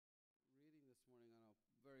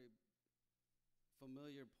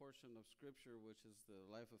familiar portion of Scripture, which is the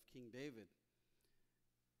life of King David.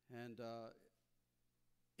 And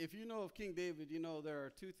if you know of King David, you know there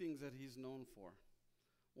are two things that he's known for.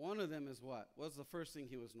 One of them is what? What's the first thing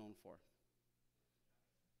he was known for?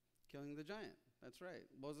 Killing the giant. That's right.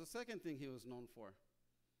 What was the second thing he was known for?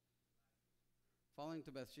 Falling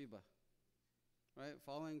to Bathsheba. Right?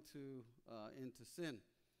 Falling into sin.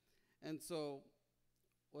 And so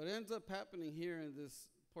what ends up happening here in this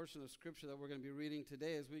portion of Scripture that we're going to be reading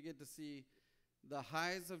today is we get to see the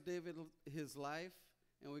highs of David, his life,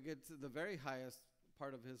 and we get to the very highest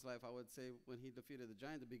part of his life, I would say, when he defeated the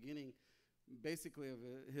giant, the beginning basically of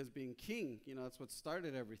his being king. You know, that's what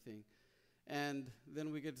started everything. And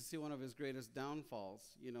then we get to see one of his greatest downfalls,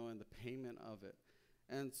 you know, and the payment of it.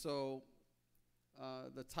 And so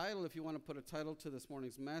the title, if you want to put a title to this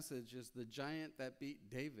morning's message, is The Giant That Beat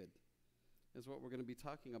David, is what we're going to be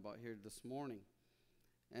talking about here this morning.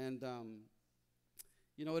 And,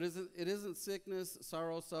 you know, it isn't sickness,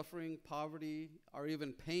 sorrow, suffering, poverty, or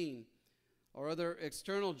even pain, or other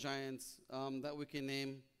external giants that we can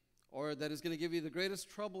name, or that is going to give you the greatest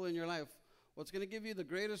trouble in your life. What's going to give you the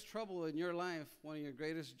greatest trouble in your life, one of your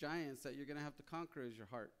greatest giants that you're going to have to conquer, is your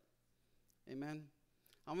heart. Amen?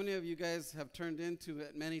 How many of you guys have turned into,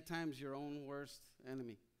 at many times, your own worst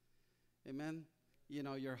enemy? Amen? You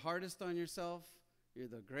know, you're hardest on yourself. You're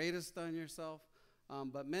the greatest on yourself.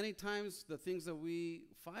 But many times, the things that we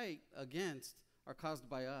fight against are caused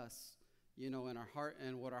by us, you know, in our heart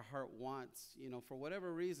and what our heart wants, you know, for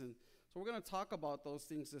whatever reason. So we're going to talk about those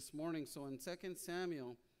things this morning. So in 2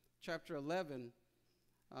 Samuel chapter 11,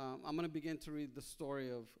 I'm going to begin to read the story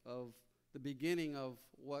of the beginning of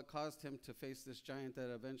what caused him to face this giant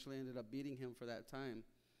that eventually ended up beating him for that time.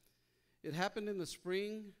 It happened in the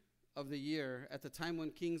spring of the year, at the time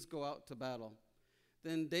when kings go out to battle.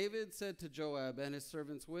 Then David said to Joab and his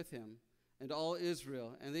servants with him, and all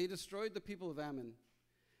Israel, and they destroyed the people of Ammon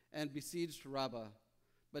and besieged Rabbah.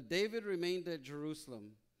 But David remained at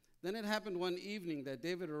Jerusalem. Then it happened one evening that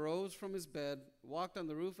David arose from his bed, walked on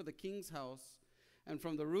the roof of the king's house, and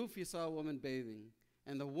from the roof he saw a woman bathing,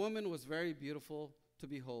 and the woman was very beautiful to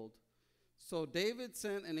behold. So David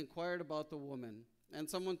sent and inquired about the woman, and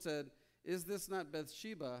someone said, "Is this not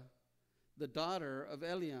Bathsheba, the daughter of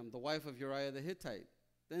Eliam, the wife of Uriah the Hittite?"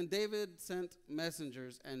 Then David sent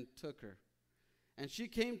messengers and took her. And she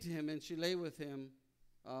came to him, and she lay with him,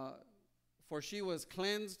 for she was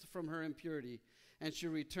cleansed from her impurity, and she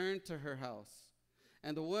returned to her house.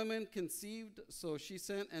 And the woman conceived, so she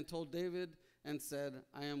sent and told David and said,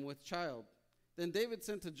 "I am with child." Then David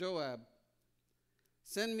sent to Joab,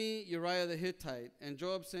 "Send me Uriah the Hittite." And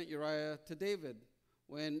Joab sent Uriah to David.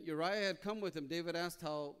 When Uriah had come with him, David asked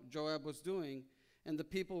how Joab was doing and the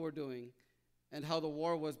people were doing and how the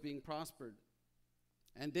war was being prospered.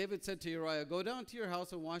 And David said to Uriah, "Go down to your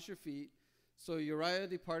house and wash your feet." So Uriah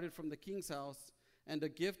departed from the king's house, and a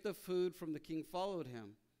gift of food from the king followed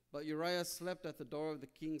him. But Uriah slept at the door of the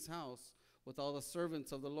king's house with all the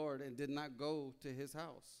servants of the Lord and did not go to his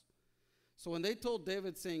house. So when they told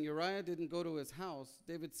David, saying, "Uriah didn't go to his house,"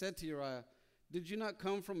 David said to Uriah, "Did you not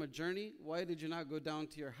come from a journey? Why did you not go down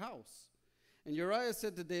to your house?" And Uriah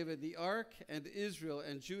said to David, "The ark and Israel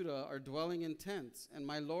and Judah are dwelling in tents, and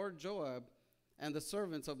my lord Joab and the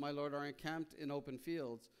servants of my lord are encamped in open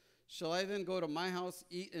fields. Shall I then go to my house,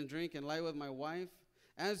 eat and drink, and lie with my wife?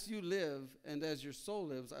 As you live, and as your soul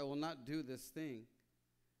lives, I will not do this thing."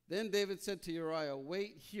 Then David said to Uriah,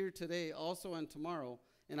 "Wait here today also and tomorrow,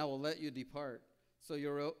 and I will let you depart." So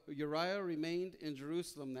Uriah remained in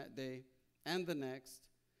Jerusalem that day and the next.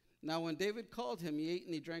 Now when David called him, he ate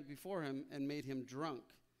and he drank before him and made him drunk.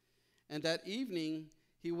 And that evening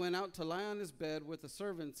he went out to lie on his bed with the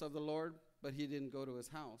servants of the Lord, but he didn't go to his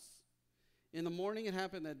house. In the morning it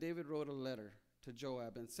happened that David wrote a letter to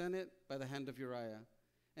Joab and sent it by the hand of Uriah.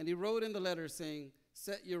 And he wrote in the letter saying,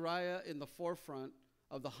 "Set Uriah in the forefront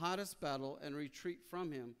of the hottest battle and retreat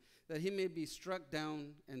from him, that he may be struck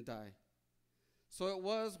down and die." So it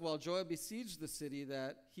was, while Joab besieged the city,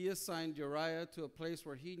 that he assigned Uriah to a place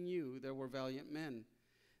where he knew there were valiant men.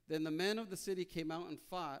 Then the men of the city came out and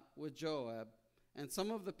fought with Joab, and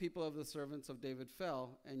some of the people of the servants of David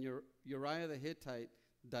fell, and Uriah the Hittite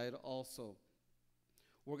died also.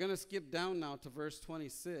 We're going to skip down now to verse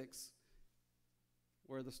 26,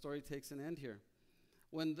 where the story takes an end here.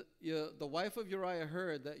 When the wife of Uriah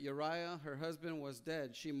heard that Uriah, her husband, was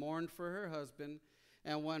dead, she mourned for her husband.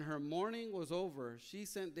 And when her mourning was over, she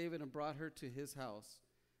sent David and brought her to his house.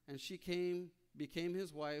 And she became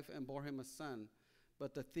his wife and bore him a son.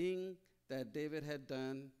 But the thing that David had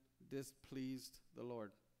done displeased the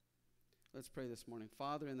Lord. Let's pray this morning.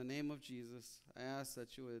 Father, in the name of Jesus, I ask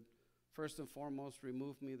that you would First and foremost,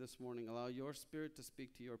 remove me this morning. Allow your Spirit to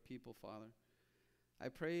speak to your people, Father. I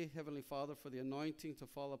pray, Heavenly Father, for the anointing to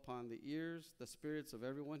fall upon the ears, the spirits of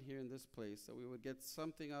everyone here in this place, that we would get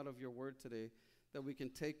something out of your word today that we can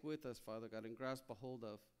take with us, Father God, and grasp a hold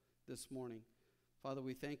of this morning. Father,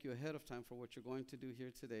 we thank you ahead of time for what you're going to do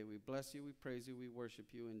here today. We bless you, we praise you, we worship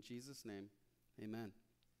you. In Jesus' name, amen.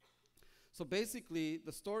 So basically,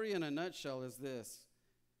 the story in a nutshell is this.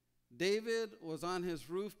 David was on his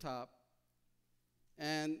rooftop,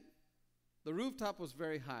 and the rooftop was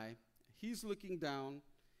very high. He's looking down.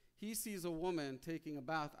 He sees a woman taking a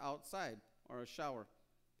bath outside, or a shower.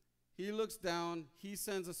 He looks down. He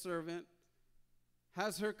sends a servant,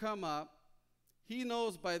 has her come up. He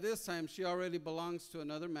knows by this time she already belongs to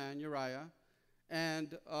another man, Uriah,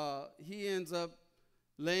 and he ends up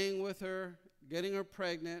laying with her, getting her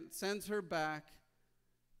pregnant, sends her back,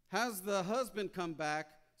 has the husband come back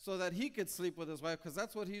so that he could sleep with his wife, because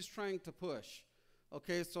that's what he's trying to push,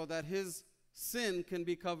 okay, so that his sin can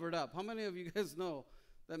be covered up. How many of you guys know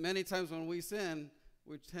that many times when we sin,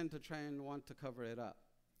 we tend to try and want to cover it up,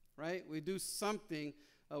 right? We do something,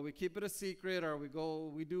 we keep it a secret, or we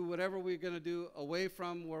do whatever we're going to do away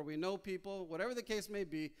from where we know people. Whatever the case may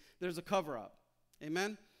be, there's a cover-up.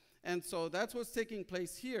 Amen? And so that's what's taking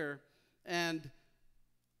place here. And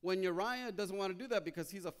when Uriah doesn't want to do that because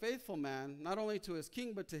he's a faithful man, not only to his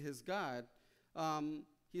king but to his God,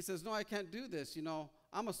 he says, no, I can't do this. You know,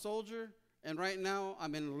 I'm a soldier, and right now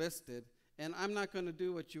I'm enlisted, and I'm not going to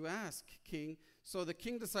do what you ask, king. So the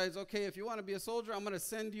king decides, okay, if you want to be a soldier, I'm going to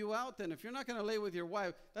send you out then. If you're not going to lay with your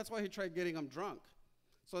wife, that's why he tried getting him drunk,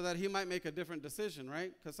 so that he might make a different decision,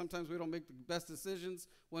 right? Because sometimes we don't make the best decisions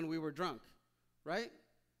when we were drunk, right?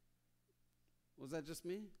 Was that just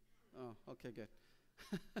me? Oh, okay, good.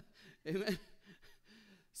 Amen.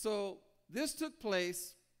 So this took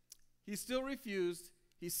place. He still refused.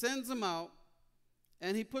 He sends him out,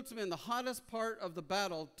 and he puts him in the hottest part of the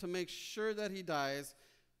battle to make sure that he dies,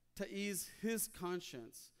 to ease his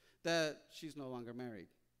conscience that she's no longer married,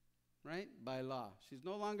 right? By law. She's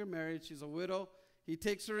no longer married. She's a widow. He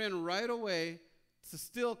takes her in right away to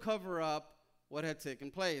still cover up what had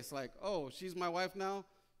taken place. Like, oh, she's my wife now.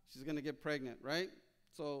 She's going to get pregnant, right?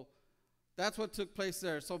 So that's what took place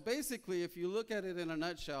there. So basically, if you look at it in a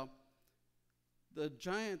nutshell, the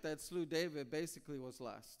giant that slew David basically was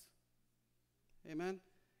lust. Amen?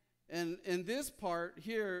 And in this part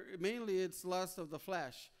here, mainly it's lust of the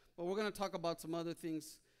flesh. But we're going to talk about some other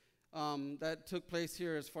things that took place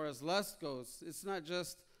here as far as lust goes. It's not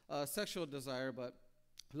just sexual desire, but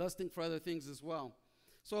lusting for other things as well.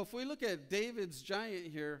 So if we look at David's giant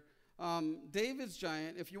here, David's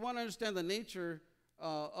giant, if you want to understand the nature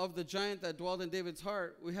of the giant that dwelled in David's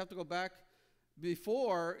heart, we have to go back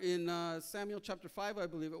before in Samuel chapter 5, I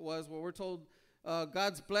believe it was, where we're told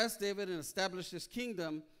God's blessed David and established his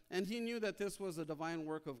kingdom, and he knew that this was a divine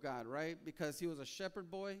work of God, right? Because he was a shepherd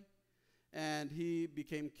boy, and he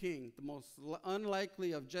became king. The most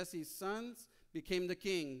unlikely of Jesse's sons became the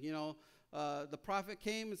king. You know, the prophet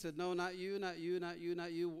came and said, no, not you, not you, not you,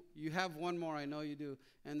 not you. You have one more, I know you do.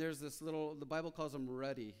 And there's this little, the Bible calls him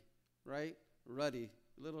Ruddy, right? Ruddy,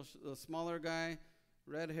 little smaller guy,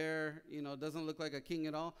 red hair, you know, doesn't look like a king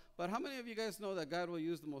at all. But how many of you guys know that God will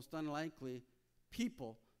use the most unlikely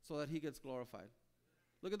people so that he gets glorified?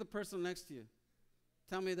 Look at the person next to you.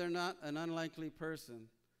 Tell me they're not an unlikely person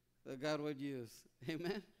that God would use.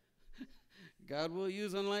 Amen? God will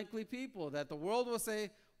use unlikely people that the world will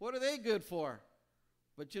say, what are they good for?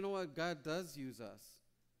 But you know what? God does use us.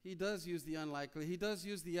 He does use the unlikely. He does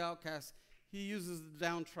use the outcast. He uses the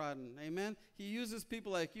downtrodden. Amen? He uses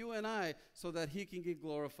people like you and I so that he can get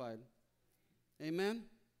glorified. Amen?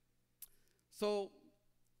 So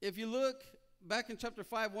if you look back in chapter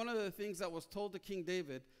 5, one of the things that was told to King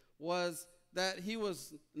David was that he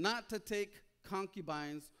was not to take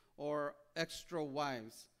concubines or extra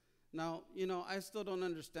wives. Now, you know, I still don't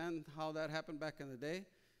understand how that happened back in the day.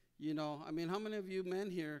 You know, I mean, how many of you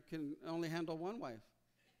men here can only handle one wife?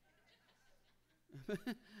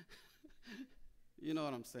 You know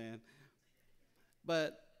what I'm saying.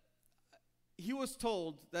 But he was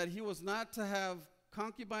told that he was not to have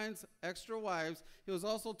concubines, extra wives. He was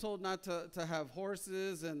also told not to have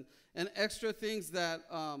horses and extra things that,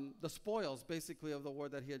 the spoils, basically, of the war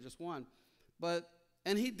that he had just won.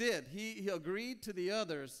 And he did. He agreed to the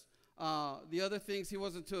others. The other things, he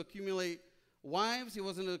wasn't to accumulate wives. He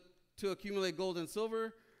wasn't to accumulate gold and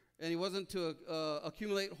silver. And he wasn't to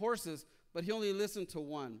accumulate horses. But he only listened to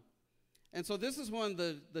one. And so this is when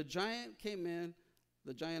the giant came in,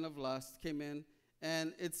 the giant of lust came in.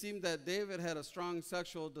 And it seemed that David had a strong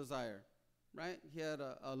sexual desire, right? He had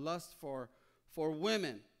a lust for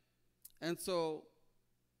women. And so,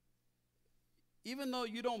 even though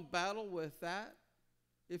you don't battle with that,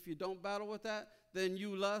 if you don't battle with that, then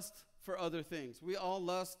you lust for other things. We all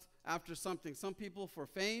lust after something. Some people for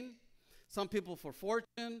fame, some people for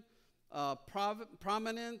fortune,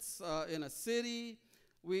 prominence in a city.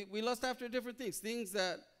 We lust after different things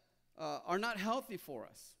that are not healthy for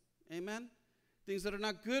us. Amen? Things that are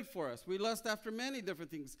not good for us. We lust after many different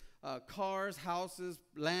things, cars, houses,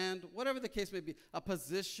 land, whatever the case may be, a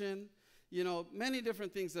position, many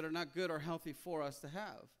different things that are not good or healthy for us to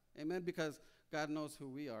have. Amen? Because God knows who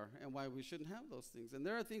we are and why we shouldn't have those things. And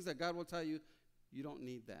there are things that God will tell you, you don't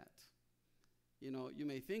need that. You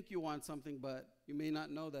may think you want something, but you may not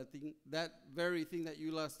know that that very thing that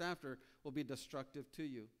you lust after will be destructive to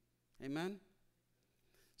you. Amen?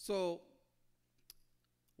 So,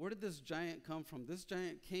 where did this giant come from? This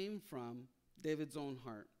giant came from David's own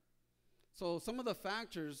heart. So, some of the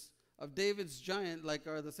factors of David's giant,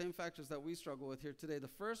 are the same factors that we struggle with here today. The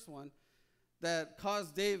first one that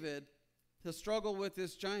caused David to struggle with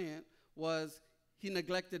this giant was he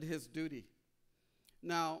neglected his duty.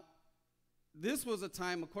 Now, this was a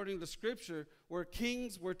time, according to Scripture, where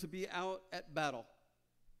kings were to be out at battle.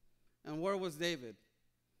 And where was David?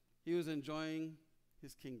 He was enjoying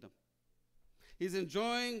his kingdom. He's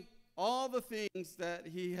enjoying all the things that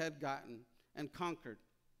he had gotten and conquered.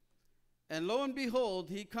 And lo and behold,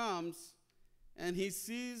 he comes and he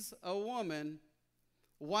sees a woman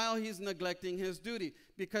while he's neglecting his duty.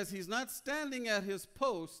 Because he's not standing at his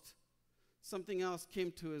post, something else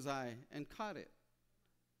came to his eye and caught it.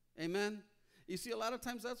 Amen? You see, a lot of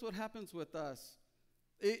times that's what happens with us.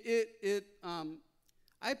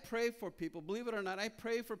 I pray for people, believe it or not, I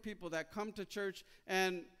pray for people that come to church,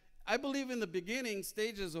 and I believe in the beginning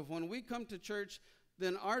stages of when we come to church,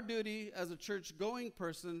 then our duty as a church-going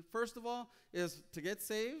person, first of all, is to get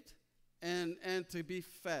saved and to be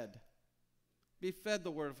fed. Be fed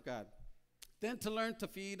the Word of God. Then to learn to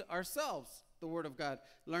feed ourselves the Word of God.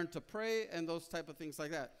 Learn to pray and those type of things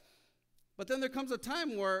like that. But then there comes a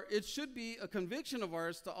time where it should be a conviction of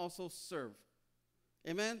ours to also serve.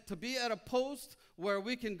 Amen? To be at a post where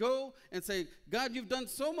we can go and say, God, you've done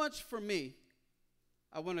so much for me.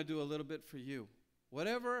 I want to do a little bit for you.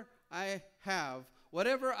 Whatever I have,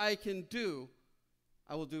 whatever I can do,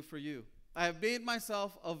 I will do for you. I have made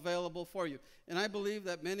myself available for you. And I believe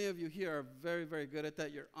that many of you here are very, very good at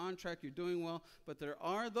that. You're on track. You're doing well. But there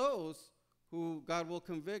are those who God will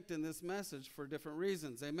convict in this message for different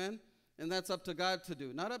reasons. Amen? And that's up to God to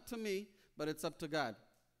do. Not up to me, but it's up to God.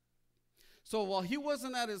 So while he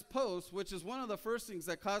wasn't at his post, which is one of the first things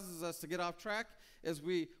that causes us to get off track, is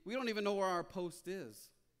we don't even know where our post is.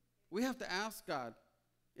 We have to ask God.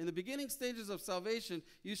 In the beginning stages of salvation,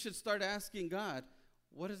 you should start asking God,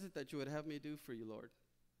 what is it that you would have me do for you, Lord?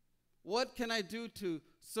 What can I do to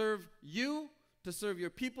serve you, to serve your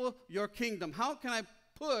people, your kingdom? How can I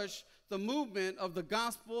push the movement of the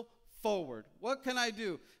gospel forward? What can I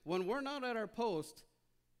do? When we're not at our post,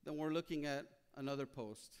 then we're looking at another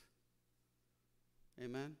post.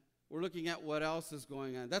 Amen? We're looking at what else is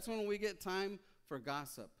going on. That's when we get time for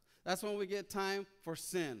gossip. That's when we get time for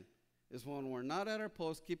sin, is when we're not at our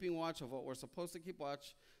post, keeping watch of what we're supposed to keep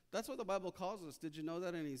watch. That's what the Bible calls us. Did you know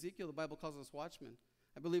that in Ezekiel, the Bible calls us watchmen?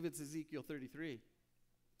 I believe it's Ezekiel 33. It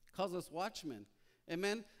calls us watchmen.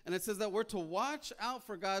 Amen? And it says that we're to watch out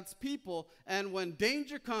for God's people, and when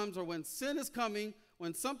danger comes or when sin is coming,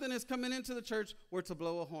 when something is coming into the church, we're to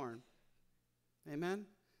blow a horn. Amen?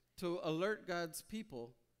 To alert God's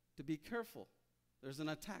people to be careful. There's an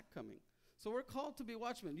attack coming. So we're called to be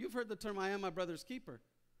watchmen. You've heard the term, I am my brother's keeper,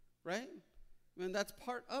 right? I mean, that's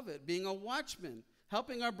part of it, being a watchman,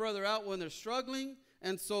 helping our brother out when they're struggling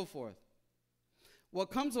and so forth. What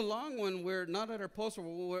comes along when we're not at our post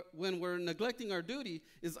or when we're neglecting our duty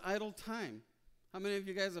is idle time. How many of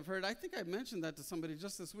you guys have heard? I think I mentioned that to somebody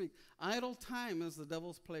just this week. Idle time is the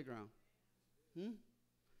devil's playground.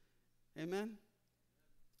 Amen?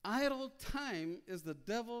 Idle time is the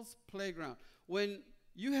devil's playground. When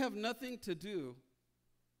you have nothing to do,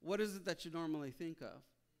 what is it that you normally think of?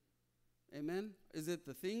 Amen? Is it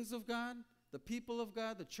the things of God, the people of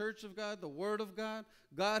God, the church of God, the word of God,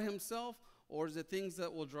 God himself, or is it things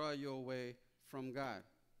that will draw you away from God?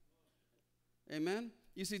 Amen?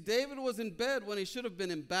 You see, David was in bed when he should have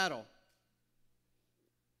been in battle.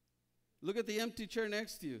 Look at the empty chair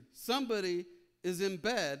next to you. Somebody is in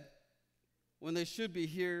bed when they should be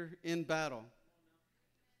here in battle.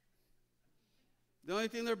 The only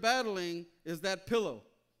thing they're battling is that pillow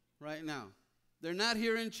right now. They're not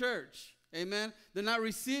here in church. Amen? They're not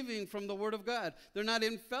receiving from the Word of God. They're not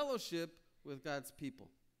in fellowship with God's people.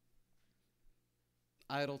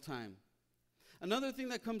 Idle time. Another thing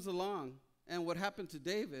that comes along, and what happened to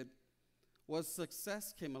David, was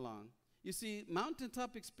success came along. You see,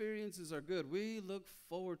 mountaintop experiences are good. We look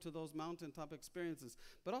forward to those mountaintop experiences.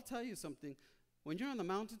 But I'll tell you something. When you're on the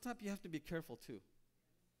mountaintop, you have to be careful too.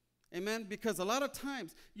 Amen? Because a lot of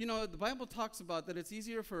times, you know, the Bible talks about that it's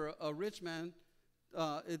easier for a rich man,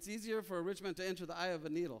 to enter the eye of a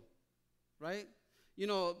needle, right? You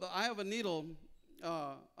know, the eye of a needle,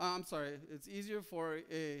 it's easier for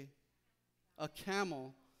a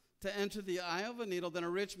camel to enter the eye of a needle than a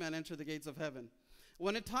rich man enter the gates of heaven.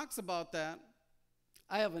 When it talks about that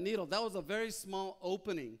eye of a needle, that was a very small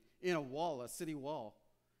opening in a wall, a city wall.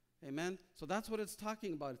 Amen? So that's what it's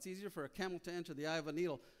talking about. It's easier for a camel to enter the eye of a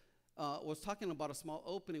needle. Was talking about a small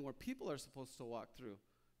opening where people are supposed to walk through,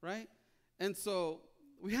 right? And so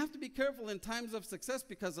we have to be careful in times of success,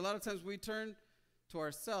 because a lot of times we turn to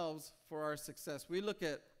ourselves for our success. We look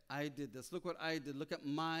at, I did this. Look what I did. Look at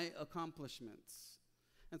my accomplishments.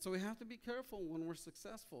 And so we have to be careful when we're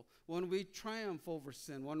successful, when we triumph over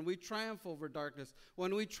sin, when we triumph over darkness,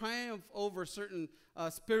 when we triumph over certain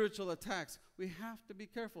spiritual attacks. We have to be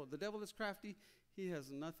careful. The devil is crafty. He has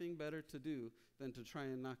nothing better to do than to try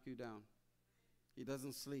and knock you down. He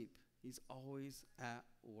doesn't sleep. He's always at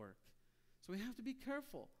work. So we have to be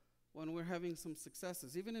careful when we're having some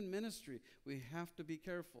successes. Even in ministry, we have to be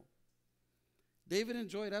careful. David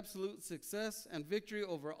enjoyed absolute success and victory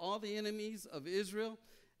over all the enemies of Israel,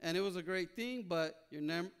 and it was a great thing, but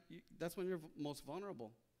that's when you're most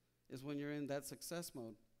vulnerable, is when you're in that success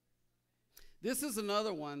mode. This is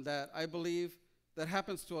another one that I believe that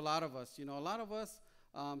happens to a lot of us. You know, a lot of us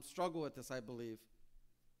struggle with this, I believe.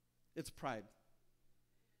 It's pride.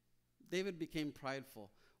 David became prideful.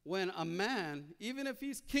 When a man, even if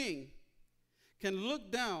he's king, can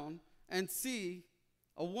look down and see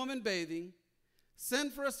a woman bathing,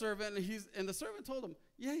 send for a servant, and the servant told him,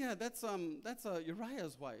 yeah, that's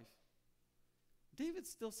Uriah's wife. David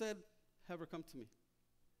still said, have her come to me.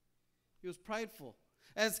 He was prideful.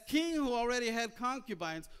 As king who already had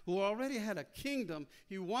concubines, who already had a kingdom,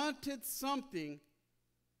 he wanted something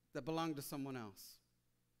that belonged to someone else.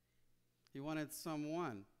 He wanted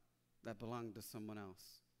someone that belonged to someone else.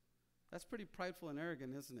 That's pretty prideful and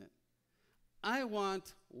arrogant, isn't it? I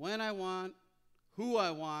want, when I want, who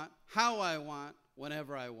I want, how I want,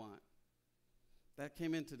 whenever I want. That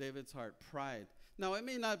came into David's heart, pride. Now, it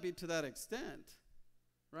may not be to that extent,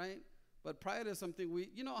 right? But pride is something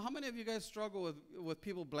how many of you guys struggle with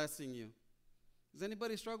people blessing you? Does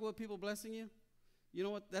anybody struggle with people blessing you? You know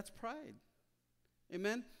what? That's pride.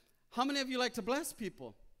 Amen? How many of you like to bless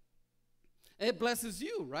people? It blesses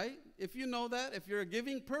you, right? If you know that, if you're a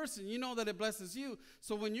giving person, you know that it blesses you.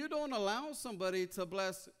 So when you don't allow somebody to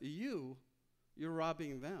bless you, you're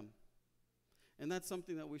robbing them. And that's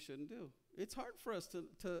something that we shouldn't do. It's hard for us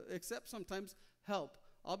to accept sometimes help.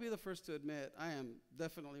 I'll be the first to admit I am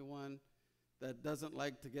definitely one that doesn't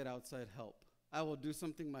like to get outside help. I will do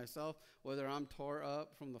something myself, whether I'm tore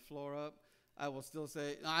up from the floor up. I will still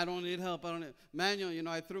say, no, I don't need help. Manuel,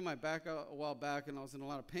 I threw my back out a while back, and I was in a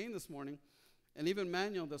lot of pain this morning. And even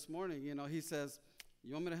Manuel this morning, he says,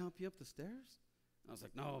 you want me to help you up the stairs? And I was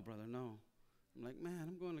like, no, brother, no. I'm like, man,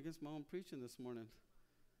 I'm going against my own preaching this morning.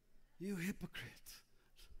 You hypocrite.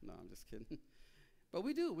 No, I'm just kidding. But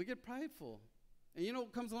we do. We get prideful. And you know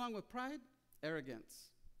what comes along with pride? Arrogance.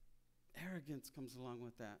 Arrogance comes along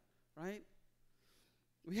with that, right?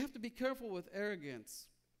 We have to be careful with arrogance.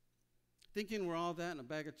 Thinking we're all that and a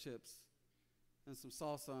bag of chips and some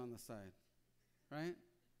salsa on the side, right?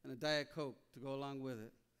 And a Diet Coke to go along with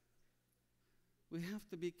it. We have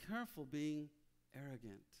to be careful being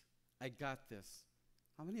arrogant. I got this.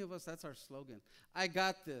 How many of us, that's our slogan? I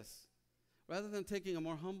got this. Rather than taking a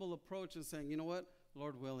more humble approach and saying, you know what?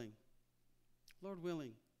 Lord willing,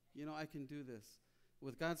 I can do this.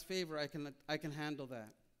 With God's favor, I can handle that.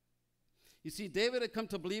 You see, David had come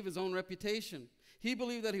to believe his own reputation. He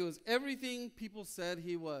believed that he was everything people said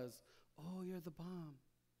he was. Oh, you're the bomb,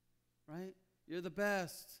 right? You're the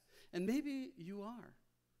best. And maybe you are.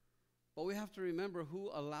 But we have to remember who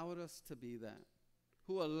allowed us to be that,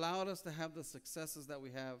 who allowed us to have the successes that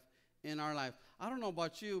we have in our life. I don't know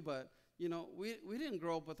about you, but, we didn't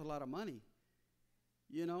grow up with a lot of money,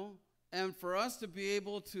 And for us to be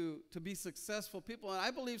able to be successful people, and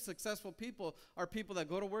I believe successful people are people that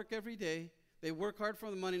go to work every day. They work hard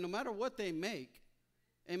for the money, no matter what they make.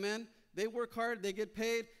 Amen? They work hard, they get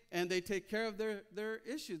paid, and they take care of their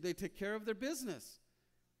issues. They take care of their business.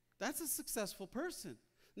 That's a successful person.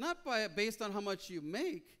 Not based on how much you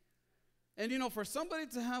make. And, for somebody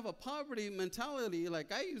to have a poverty mentality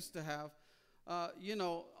like I used to have,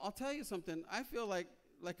 I'll tell you something. I feel like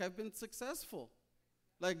I've been successful.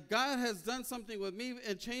 Like God has done something with me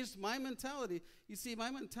and changed my mentality. You see,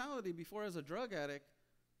 my mentality before as a drug addict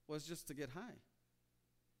was just to get high.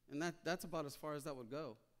 And that's about as far as that would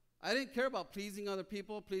go. I didn't care about pleasing other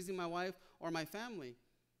people, pleasing my wife or my family.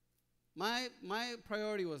 My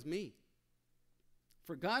priority was me.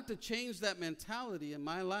 For God to change that mentality in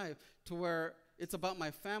my life to where it's about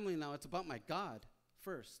my family now, it's about my God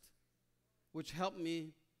first, which helped me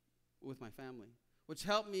with my family, which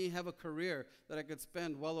helped me have a career that I could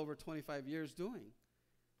spend well over 25 years doing.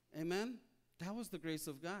 Amen? That was the grace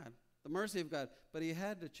of God, the mercy of God. But he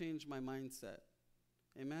had to change my mindset.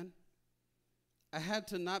 Amen? I had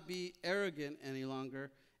to not be arrogant any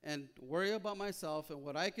longer and worry about myself and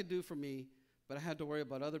what I could do for me, but I had to worry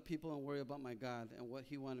about other people and worry about my God and what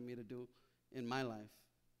he wanted me to do in my life.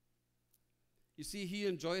 You see, he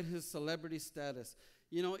enjoyed his celebrity status.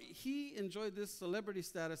 You know, he enjoyed this celebrity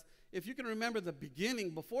status. If you can remember the beginning,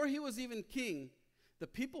 before he was even king, the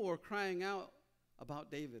people were crying out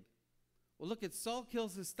about David. Well, look, Saul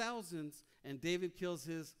kills his thousands and David kills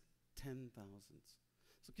his 10,000s.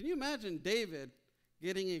 So can you imagine David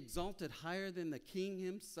getting exalted higher than the king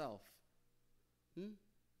himself? And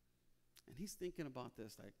he's thinking about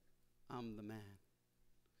this like, I'm the man.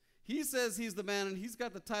 He says he's the man and he's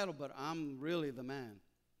got the title, but I'm really the man.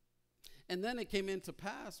 And then it came into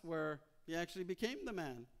pass where he actually became the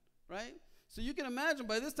man, right? So you can imagine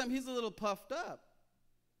by this time he's a little puffed up.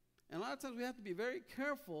 And a lot of times we have to be very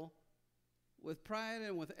careful with pride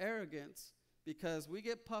and with arrogance, because we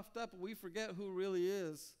get puffed up and we forget who really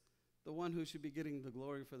is the one who should be getting the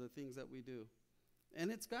glory for the things that we do.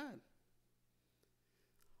 And it's God.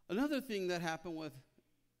 Another thing that happened with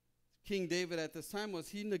King David at this time was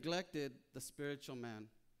he neglected the spiritual man.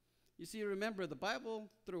 You see, remember, the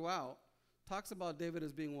Bible throughout talks about David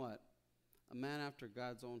as being what? A man after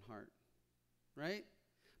God's own heart, right?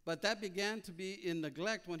 But that began to be in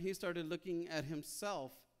neglect when he started looking at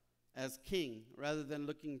himself as king rather than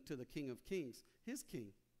looking to the King of Kings, his king.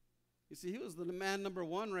 You see, he was the man number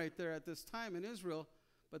one right there at this time in Israel,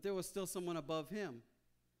 but there was still someone above him.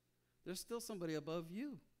 There's still somebody above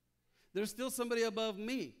you. There's still somebody above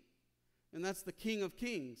me, and that's the King of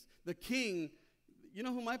Kings. The king, you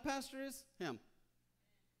know who my pastor is? Him.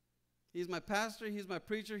 He's my pastor, he's my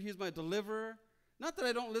preacher, he's my deliverer. Not that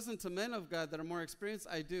I don't listen to men of God that are more experienced,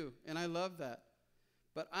 I do, and I love that.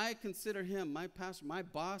 But I consider him my pastor, my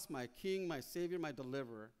boss, my king, my savior, my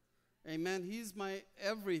deliverer. Amen. He's my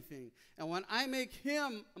everything. And when I make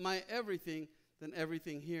him my everything, then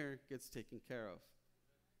everything here gets taken care of.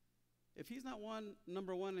 If he's not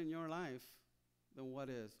number one in your life, then what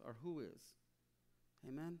is or who is?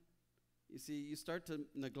 Amen. You see, you start to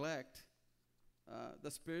neglect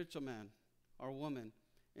the spiritual man or woman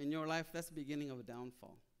in your life. That's the beginning of a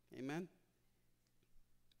downfall. Amen.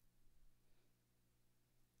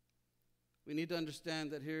 We need to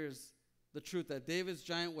understand that here's the truth, that David's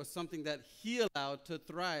giant was something that he allowed to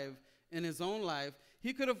thrive in his own life.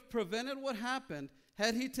 He could have prevented what happened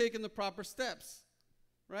had he taken the proper steps,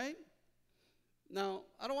 right? Now,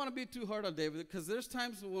 I don't want to be too hard on David, because there's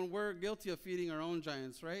times when we're guilty of feeding our own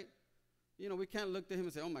giants, right? You know, we can't look to him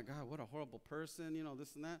and say, oh my God, what a horrible person, you know,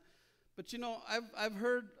 this and that. But you know, I've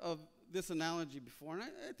heard of this analogy before, and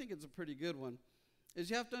I think it's a pretty good one. Is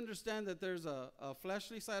you have to understand that there's a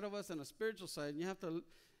fleshly side of us and a spiritual side, and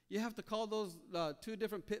you have to call those two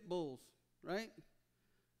different pit bulls, right?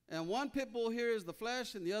 And one pit bull here is the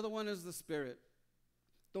flesh, and the other one is the spirit.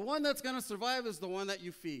 The one that's going to survive is the one that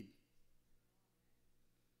you feed.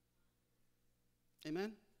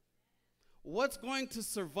 Amen? What's going to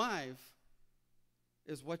survive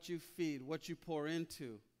is what you feed, what you pour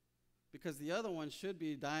into, because the other one should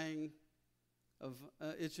be dying of,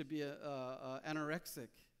 it should be anorexic,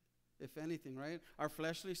 if anything, right? Our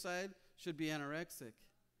fleshly side should be anorexic,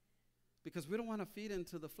 because we don't want to feed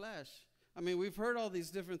into the flesh. I mean, we've heard all these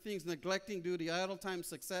different things: neglecting duty, idle time,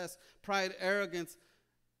 success, pride, arrogance.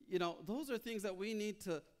 You know, those are things that we need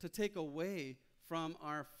to take away from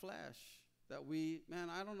our flesh. That man,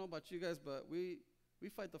 I don't know about you guys, but we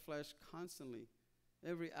fight the flesh constantly,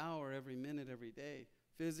 every hour, every minute, every day,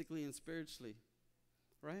 physically and spiritually,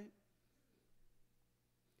 right?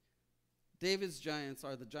 David's giants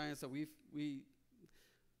are the giants that when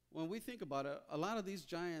we think about it, a lot of these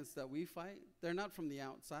giants that we fight, they're not from the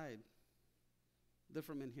outside. They're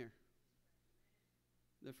from in here.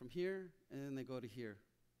 They're from here, and then they go to here,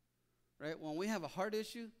 right? When we have a heart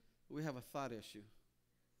issue, we have a thought issue.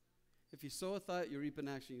 If you sow a thought, you reap an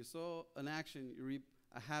action. You sow an action, you reap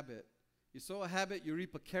a habit. You sow a habit, you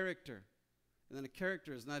reap a character. And then a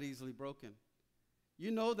character is not easily broken.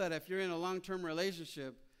 You know that if you're in a long-term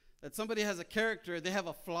relationship, that somebody has a character, they have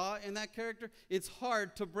a flaw in that character, it's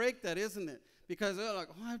hard to break that, isn't it? Because they're like,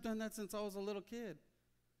 oh, I've done that since I was a little kid.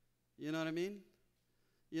 You know what I mean?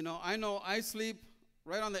 You know I sleep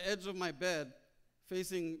right on the edge of my bed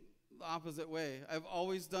facing the opposite way. I've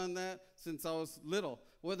always done that since I was little.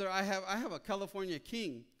 Whether I have a California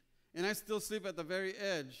king, and I still sleep at the very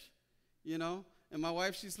edge, you know? And my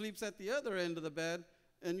wife, she sleeps at the other end of the bed,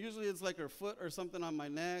 and usually it's like her foot or something on my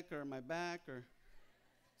neck or my back.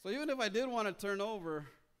 So even if I did want to turn over,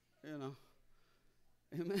 you know,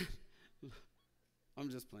 amen. I'm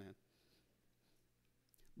just playing.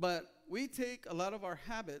 But we take a lot of our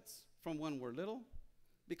habits from when we're little,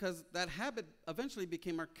 because that habit eventually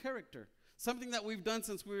became our character, something that we've done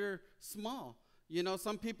since we were small. You know,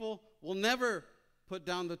 some people will never put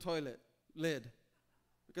down the toilet lid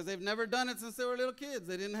because they've never done it since they were little kids.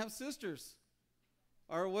 They didn't have sisters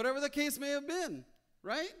or whatever the case may have been,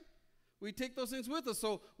 right? We take those things with us.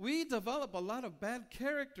 So we develop a lot of bad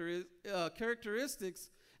characteristics,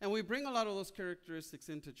 and we bring a lot of those characteristics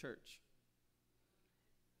into church.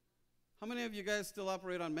 How many of you guys still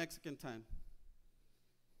operate on Mexican time?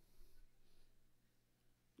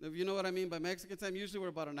 If you know what I mean by Mexican time, usually we're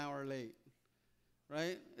about an hour late,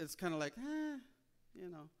 right? It's kind of like, you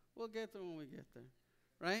know, we'll get there when we get there,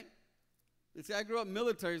 right? You see, I grew up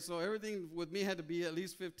military, so everything with me had to be at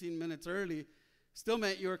least 15 minutes early. Still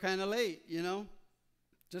meant you were kind of late, you know,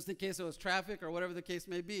 just in case it was traffic or whatever the case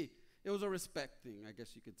may be. It was a respect thing, I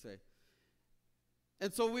guess you could say.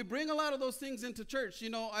 And so we bring a lot of those things into church. You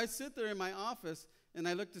know, I sit there in my office, and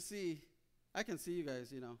I look to see, I can see you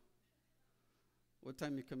guys, you know, what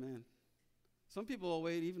time you come in. Some people will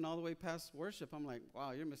wait even all the way past worship. I'm like,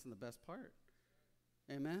 wow, you're missing the best part.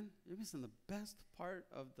 Amen? You're missing the best part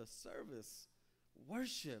of the service,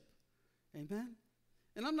 worship. Amen?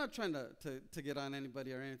 And I'm not trying to get on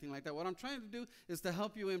anybody or anything like that. What I'm trying to do is to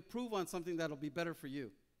help you improve on something that'll be better for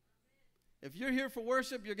you. If you're here for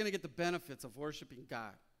worship, you're going to get the benefits of worshiping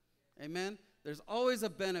God. Amen? There's always a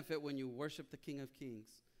benefit when you worship the King of Kings.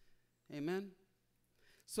 Amen?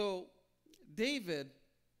 So David,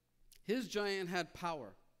 his giant had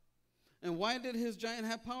power. And why did his giant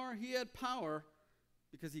have power? He had power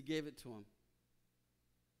because he gave it to him.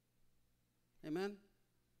 Amen?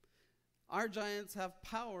 Our giants have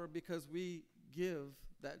power because we give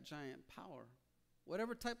that giant power.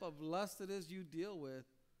 Whatever type of lust it is you deal with,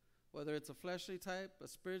 whether it's a fleshly type, a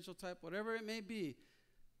spiritual type, whatever it may be,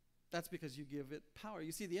 that's because you give it power.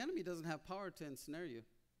 You see, the enemy doesn't have power to ensnare you.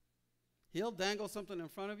 He'll dangle something in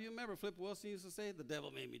front of you. Remember, Flip Wilson used to say, the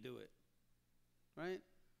devil made me do it. Right?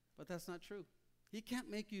 But that's not true. He can't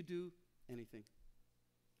make you do anything.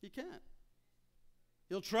 He can't.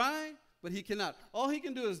 He'll try, but he cannot. All he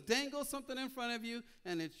can do is dangle something in front of you,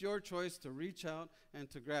 and it's your choice to reach out and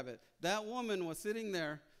to grab it. That woman was sitting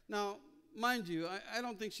there. Now, mind you, I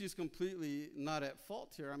don't think she's completely not at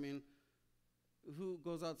fault here. I mean, who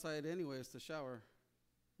goes outside anyways to shower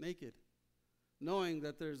naked, knowing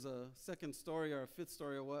that there's a second story or a fifth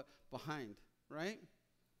story or what behind, right?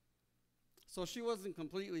 So she wasn't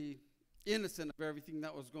completely innocent of everything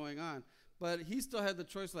that was going on. But he still had the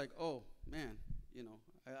choice like, oh, man, you know,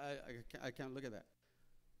 I can't look at that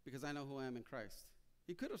because I know who I am in Christ.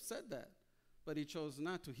 He could have said that, but he chose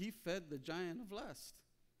not to. He fed the giant of lust.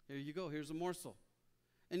 Here you go. Here's a morsel.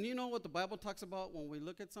 And you know what the Bible talks about when we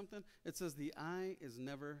look at something? It says the eye is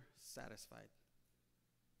never satisfied.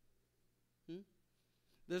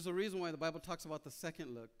 There's a reason why the Bible talks about the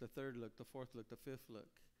second look, the third look, the fourth look, the fifth look.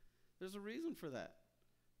 There's a reason for that.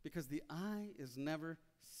 Because the eye is never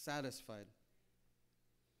satisfied.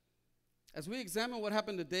 As we examine what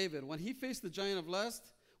happened to David, when he faced the giant of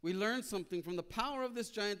lust, we learn something from the power of this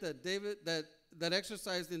giant that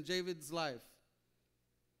exercised in David's life.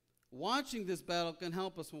 Watching this battle can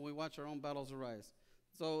help us when we watch our own battles arise.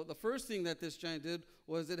 So the first thing that this giant did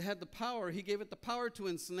was it had the power. He gave it the power to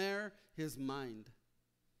ensnare his mind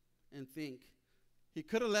and think. He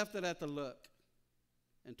could have left it at the look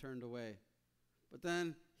and turned away. But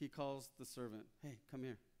then he calls the servant, hey, come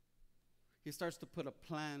here. He starts to put a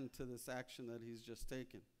plan to this action that he's just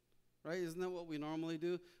taken. Right? Isn't that what we normally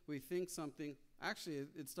do? We think something. Actually,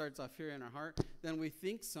 it starts off here in our heart. Then we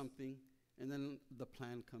think something, and then the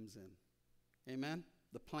plan comes in. Amen?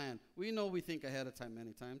 The plan. We know we think ahead of time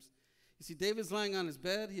many times. You see, David's lying on his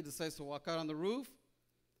bed. He decides to walk out on the roof,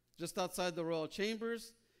 just outside the royal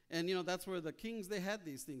chambers. And, you know, that's where the kings, they had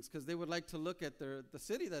these things, because they would like to look at the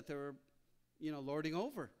city that they were, you know, lording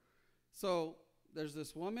over. So there's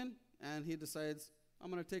this woman, and he decides,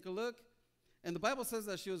 I'm going to take a look. And the Bible says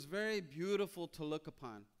that she was very beautiful to look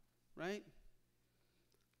upon, right?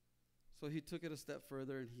 So he took it a step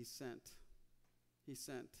further, and he sent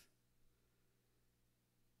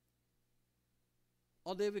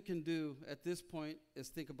all David can do at this point is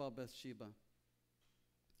think about Bathsheba.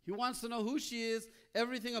 He wants to know who she is,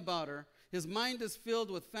 everything about her. His mind is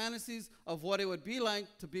filled with fantasies of what it would be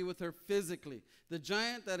like to be with her physically. The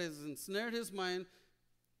giant that has ensnared his mind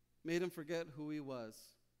made him forget who he was.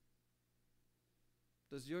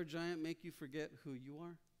 Does your giant make you forget who you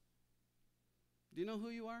are? Do you know who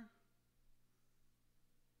you are?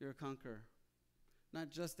 You're a conqueror. Not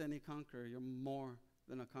just any conqueror, you're more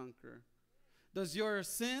than a conqueror. Does your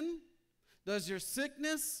sin, does your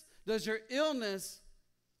sickness, does your illness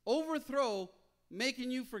overthrow, making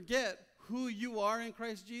you forget who you are in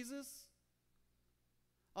Christ Jesus?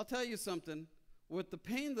 I'll tell you something. With the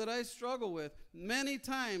pain that I struggle with, many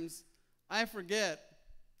times I forget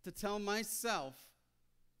to tell myself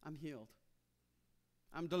I'm healed.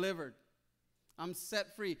 I'm delivered. I'm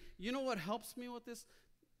set free. You know what helps me with this?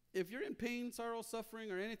 If you're in pain, sorrow, suffering,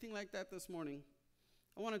 or anything like that this morning,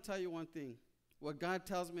 I want to tell you one thing. What God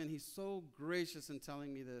tells me, and he's so gracious in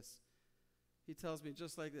telling me this, he tells me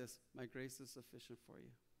just like this, my grace is sufficient for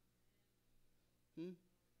you.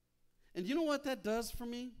 And you know what that does for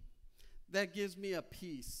me? That gives me a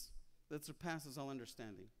peace that surpasses all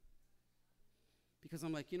understanding. Because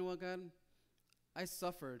I'm like, you know what, God? I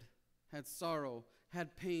suffered, had sorrow,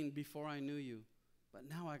 had pain before I knew you. But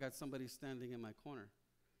now I got somebody standing in my corner,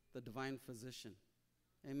 the divine physician.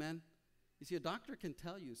 Amen? You see, a doctor can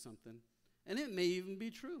tell you something, and it may even be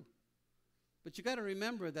true. But you got to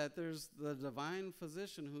remember that there's the divine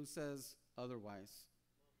physician who says otherwise.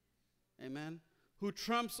 Amen? Who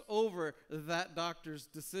trumps over that doctor's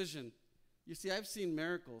decision. You see, I've seen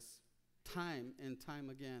miracles time and time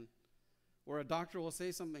again where a doctor will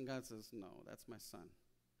say something, God says, no, that's my son.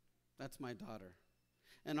 That's my daughter.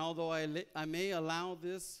 And although I may allow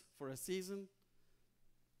this for a season,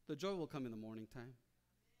 the joy will come in the morning time.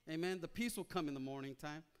 Amen? The peace will come in the morning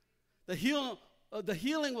time. The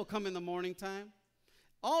healing will come in the morning time.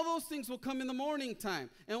 All those things will come in the morning time.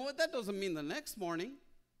 And that doesn't mean the next morning.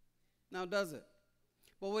 Now, does it?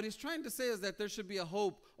 But what he's trying to say is that there should be a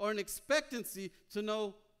hope or an expectancy to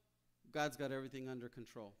know God's got everything under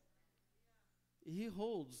control. He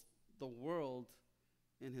holds the world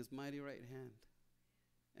in his mighty right hand.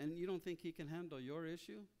 And you don't think he can handle your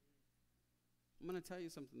issue? I'm going to tell you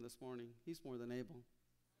something this morning. He's more than able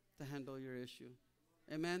to handle your issue.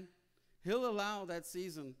 Amen? He'll allow that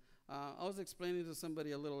season. I was explaining to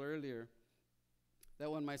somebody a little earlier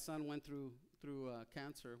that when my son went through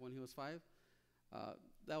cancer when he was 5,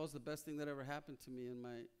 that was the best thing that ever happened to me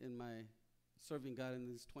in my serving God in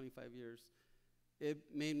these 25 years. It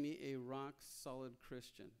made me a rock-solid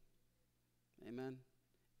Christian. Amen?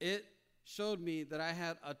 It showed me that I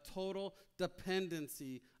had a total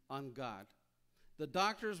dependency on God. The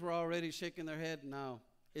doctors were already shaking their head. No,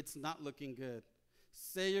 it's not looking good.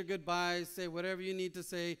 Say your goodbyes. Say whatever you need to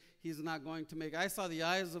say. He's not going to make it. I saw the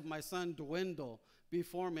eyes of my son dwindle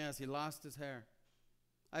before me as he lost his hair.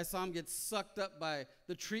 I saw him get sucked up by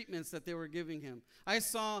the treatments that they were giving him. I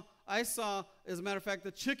saw, as a matter of fact,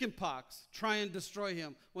 the chicken pox try and destroy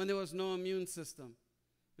him when there was no immune system.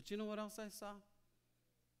 But you know what else I saw?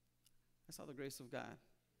 I saw the grace of God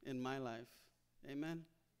in my life. Amen?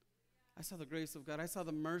 I saw the grace of God. I saw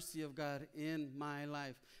the mercy of God in my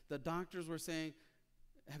life. The doctors were saying,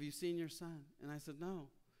 have you seen your son? And I said, no.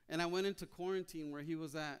 And I went into quarantine where he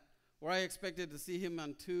was at, where I expected to see him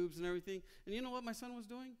on tubes and everything. And you know what my son was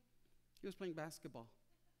doing? He was playing basketball.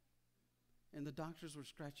 And the doctors were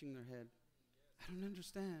scratching their head. I don't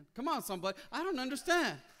understand. Come on, somebody. I don't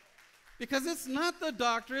understand. Because it's not the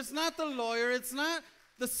doctor, it's not the lawyer, it's not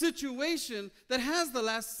the situation that has the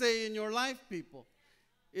last say in your life, people.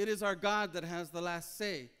 It is our God that has the last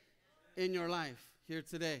say in your life here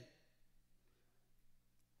today.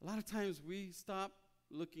 A lot of times we stop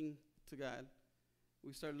looking to God.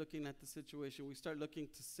 We start looking at the situation. We start looking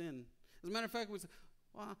to sin. As a matter of fact, we say,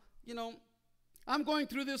 well, you know, I'm going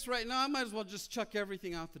through this right now. I might as well just chuck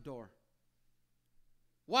everything out the door.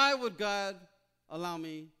 Why would God allow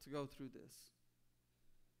me to go through this?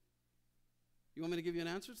 You want me to give you an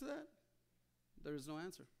answer to that? There is no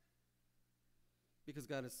answer. Because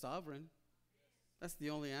God is sovereign. That's the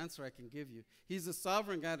only answer I can give you. He's a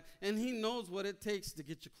sovereign God, and he knows what it takes to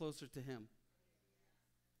get you closer to him.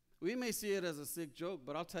 We may see it as a sick joke,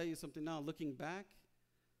 but I'll tell you something now. Looking back,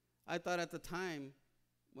 I thought at the time,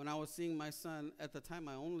 when I was seeing my son, at the time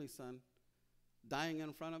my only son, dying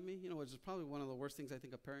in front of me, you know, which is probably one of the worst things I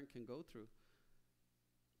think a parent can go through.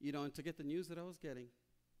 You know, and to get the news that I was getting,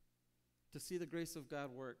 to see the grace of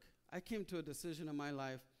God work. I came to a decision in my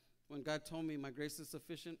life when God told me my grace is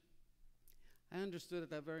sufficient. I understood at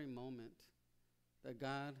that very moment that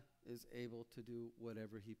God is able to do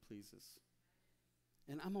whatever he pleases.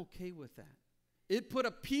 And I'm okay with that. It put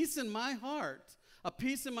a peace in my heart, a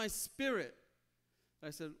peace in my spirit. I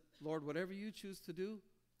said, Lord, whatever you choose to do,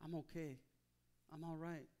 I'm okay. I'm all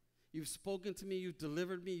right. You've spoken to me. You've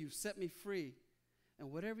delivered me. You've set me free.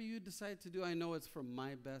 And whatever you decide to do, I know it's for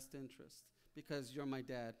my best interest because you're my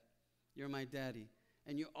dad. You're my daddy.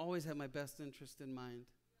 And you always have my best interest in mind.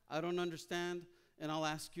 I don't understand, and I'll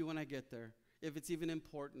ask you when I get there if it's even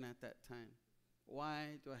important at that time.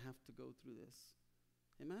 Why do I have to go through this?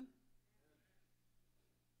 Amen?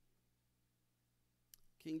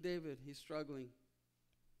 King David, he's struggling.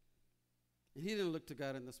 And he didn't look to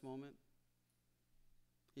God in this moment.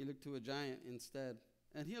 He looked to a giant instead.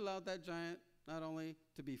 And he allowed that giant not only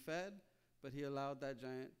to be fed, but he allowed that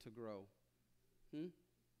giant to grow.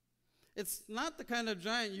 It's not the kind of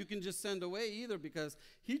giant you can just send away either, because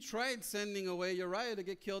he tried sending away Uriah to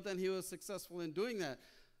get killed, and he was successful in doing that.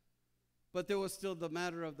 But there was still the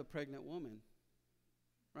matter of the pregnant woman,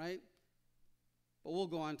 right? But we'll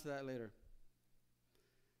go on to that later.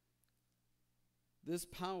 This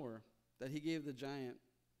power that he gave the giant,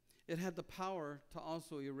 it had the power to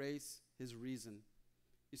also erase his reason.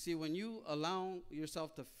 You see, when you allow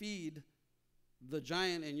yourself to feed the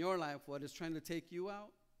giant in your life, what is trying to take you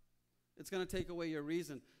out, it's going to take away your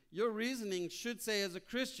reason. Your reasoning should say, as a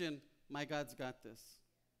Christian, my God's got this.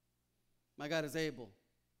 My God is able.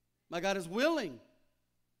 My God is willing.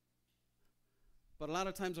 But a lot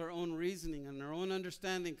of times our own reasoning and our own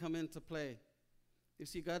understanding come into play. You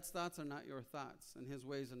see, God's thoughts are not your thoughts, and his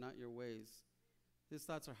ways are not your ways. His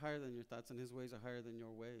thoughts are higher than your thoughts, and his ways are higher than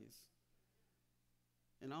your ways.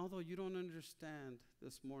 And although you don't understand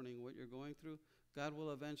this morning what you're going through, God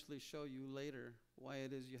will eventually show you later why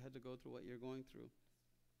it is you had to go through what you're going through.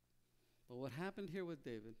 But what happened here with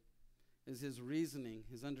David is his reasoning,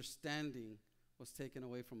 his understanding was taken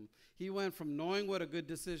away from him. He went from knowing what a good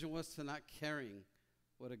decision was to not caring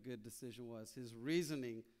what a good decision was. His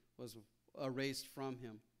reasoning was erased from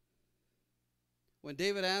him. When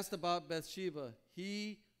David asked about Bathsheba,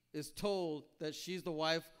 he is told that she's the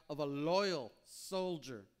wife of a loyal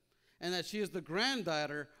soldier and that she is the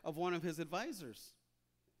granddaughter of one of his advisors.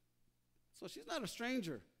 So she's not a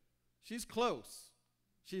stranger. She's close.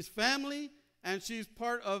 She's family, and she's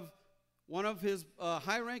part of one of his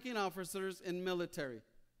high-ranking officers in military.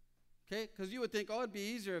 Okay? Because you would think, oh, it'd be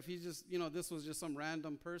easier if he just, this was just some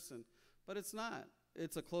random person. But it's not.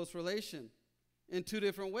 It's a close relation in two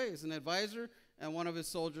different ways, an advisor and one of his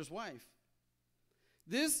soldiers' wife.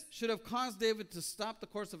 This should have caused David to stop the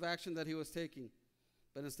course of action that he was taking,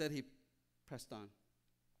 but instead he pressed on.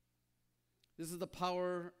 This is the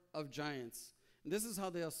power of giants. And this is how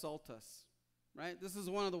they assault us, right? This is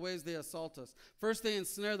one of the ways they assault us. First, they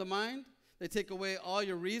ensnare the mind. They take away all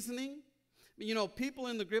your reasoning. People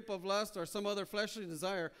in the grip of lust or some other fleshly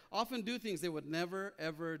desire often do things they would never,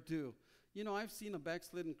 ever do. I've seen a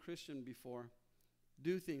backslidden Christian before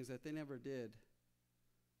do things that they never did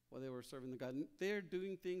while they were serving the God. They're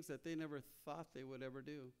doing things that they never thought they would ever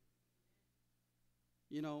do.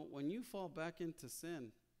 When you fall back into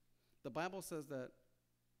sin, the Bible says that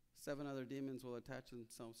 7 other demons will attach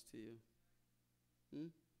themselves to you.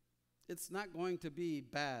 It's not going to be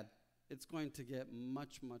bad. It's going to get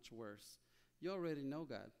much, much worse. You already know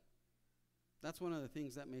God. That's one of the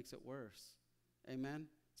things that makes it worse. Amen?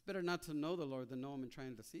 It's better not to know the Lord than know him and try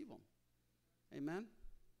and deceive him. Amen?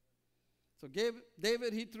 So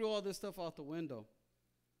David, he threw all this stuff out the window.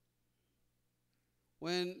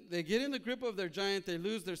 When they get in the grip of their giant, they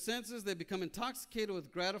lose their senses. They become intoxicated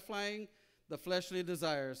with gratifying the fleshly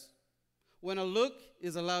desires. When a look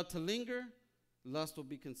is allowed to linger, lust will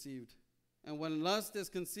be conceived. And when lust is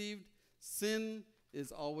conceived, sin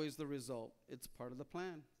is always the result. It's part of the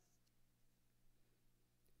plan.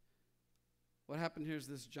 What happened here is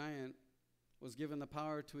this giant was given the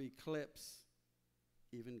power to eclipse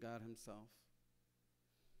even God himself.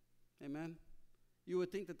 Amen? You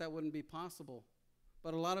would think that that wouldn't be possible.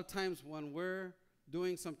 But a lot of times when we're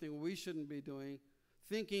doing something we shouldn't be doing,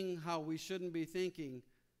 thinking how we shouldn't be thinking,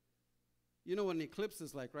 you know what an eclipse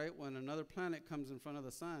is like, right? When another planet comes in front of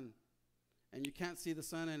the sun and you can't see the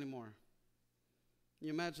sun anymore. Can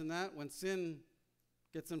you imagine that? When sin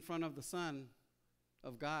gets in front of the sun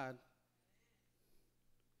of God,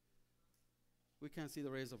 we can't see the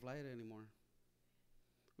rays of light anymore.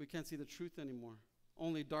 We can't see the truth anymore.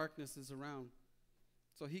 Only darkness is around.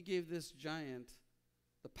 So he gave this giant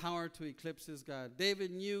the power to eclipse his God. David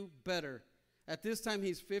knew better. At this time,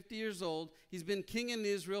 he's 50 years old. He's been king in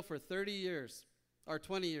Israel for 30 years, or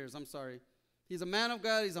 20 years, I'm sorry. He's a man of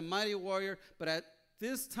God. He's a mighty warrior. But at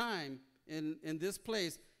this time, in this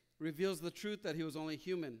place, reveals the truth that he was only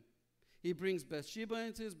human. He brings Bathsheba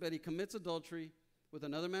into his bed. He commits adultery. with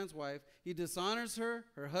another man's wife. He dishonors her,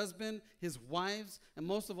 her husband, his wives, and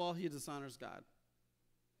most of all, he dishonors God.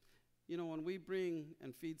 You know, when we bring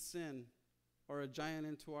and feed sin or a giant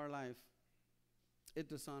into our life, it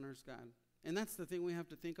dishonors God. And that's the thing we have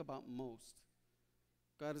to think about most.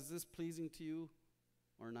 God, is this pleasing to you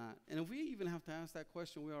or not? And if we even have to ask that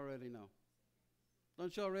question, we already know.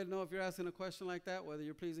 Don't you already know if you're asking a question like that, whether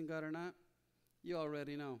you're pleasing God or not? You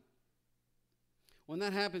already know. When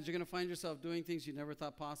that happens, you're going to find yourself doing things you never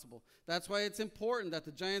thought possible. That's why it's important that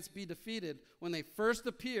the giants be defeated when they first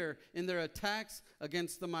appear in their attacks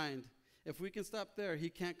against the mind. If we can stop there, he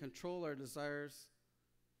can't control our desires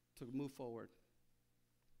to move forward.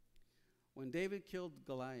 When David killed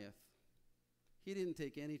Goliath, he didn't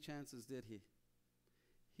take any chances, did he?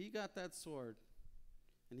 He got that sword,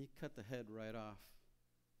 and he cut the head right off.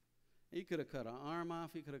 He could have cut an arm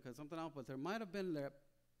off, he could have cut something off, but there might have been the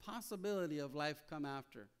possibility of life come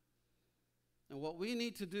after. And what we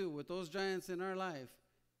need to do with those giants in our life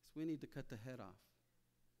is we need to cut the head off.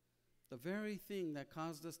 The very thing that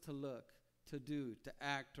caused us to look, to do, to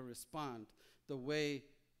act, to respond the way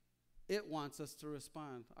it wants us to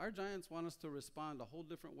respond. Our giants want us to respond a whole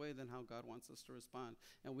different way than how God wants us to respond.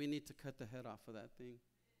 And we need to cut the head off of that thing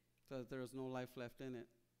so that there is no life left in it.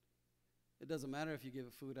 It doesn't matter if you give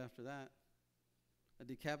it food after that. A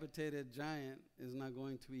decapitated giant is not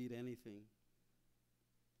going to eat anything.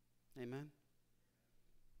 Amen?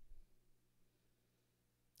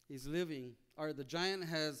 He's living, or the giant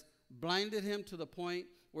has blinded him to the point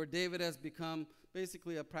where David has become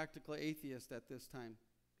basically a practical atheist at this time.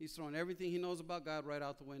 He's thrown everything he knows about God right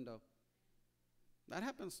out the window. That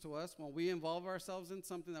happens to us when we involve ourselves in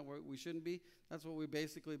something that we shouldn't be. That's what we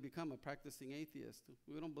basically become, a practicing atheist.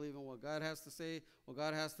 We don't believe in what God has to say, what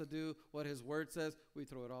God has to do, what his word says. We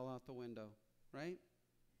throw it all out the window, right?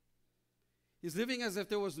 He's living as if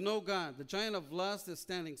there was no God. The giant of lust is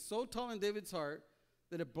standing so tall in David's heart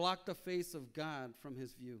that it blocked the face of God from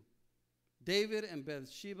his view. David and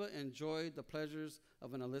Bathsheba enjoyed the pleasures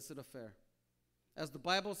of an illicit affair. As the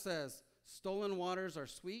Bible says, stolen waters are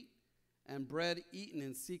sweet, and bread eaten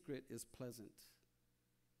in secret is pleasant.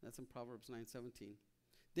 That's in Proverbs 9:17.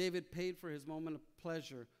 David paid for his moment of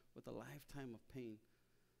pleasure with a lifetime of pain.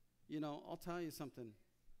 You know, I'll tell you something.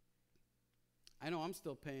 I know I'm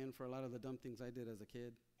still paying for a lot of the dumb things I did as a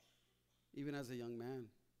kid, even as a young man.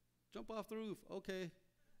 Jump off the roof. Okay.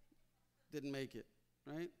 Didn't make it,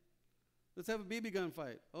 right? Let's have a BB gun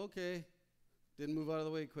fight. Okay. Didn't move out of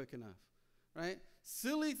the way quick enough. Right?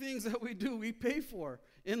 Silly things that we do, we pay for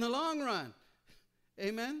in the long run.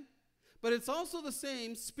 Amen? But it's also the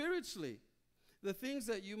same spiritually. The things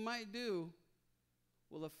that you might do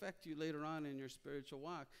will affect you later on in your spiritual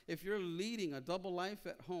walk. If you're leading a double life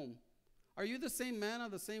at home, are you the same man or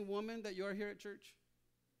the same woman that you are here at church?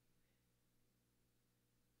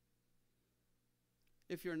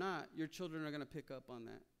 If you're not, your children are going to pick up on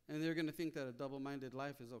that. And they're going to think that a double-minded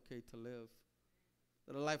life is okay to live.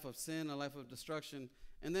 That a life of sin, a life of destruction,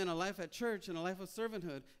 and then a life at church and a life of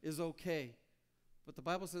servanthood is okay. But the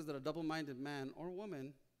Bible says that a double-minded man or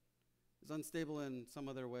woman is unstable in some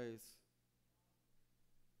of their ways.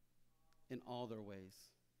 In all their ways.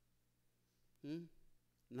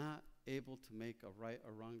 Not able to make a right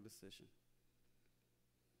or wrong decision.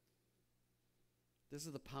 This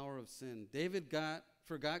is the power of sin. David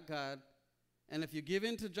forgot God, and if he gave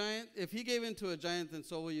in to a giant, then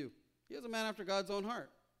so will you. He was a man after God's own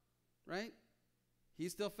heart, right? He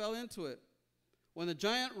still fell into it. When the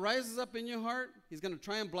giant rises up in your heart, he's going to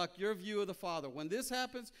try and block your view of the Father. When this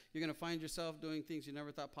happens, you're going to find yourself doing things you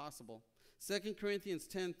never thought possible. 2 Corinthians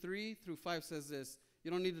 10:3-5 says this.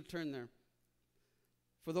 You don't need to turn there.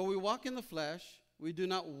 For though we walk in the flesh, we do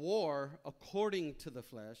not war according to the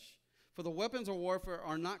flesh. For the weapons of warfare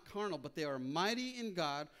are not carnal, but they are mighty in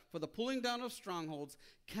God for the pulling down of strongholds,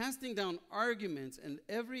 casting down arguments and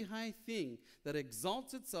every high thing that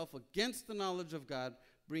exalts itself against the knowledge of God,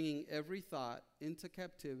 bringing every thought into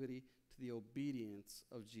captivity to the obedience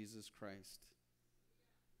of Jesus Christ.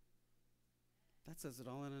 That says it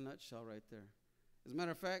all in a nutshell right there. As a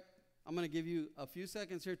matter of fact, I'm going to give you a few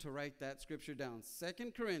seconds here to write that scripture down.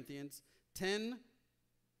 2 Corinthians 10,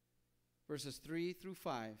 verses 3-5.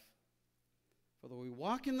 For though we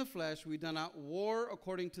walk in the flesh, we do not war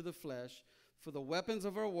according to the flesh. For the weapons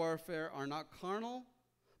of our warfare are not carnal,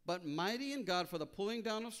 but mighty in God for the pulling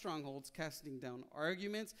down of strongholds, casting down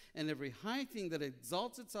arguments, and every high thing that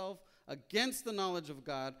exalts itself against the knowledge of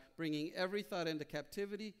God, bringing every thought into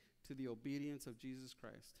captivity to the obedience of Jesus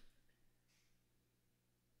Christ.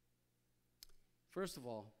 First of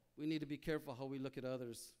all, we need to be careful how we look at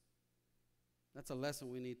others. That's a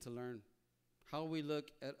lesson we need to learn. How we look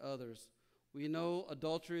at others. We know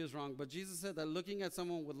adultery is wrong, but Jesus said that looking at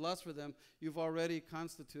someone with lust for them, you've already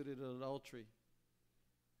constituted adultery.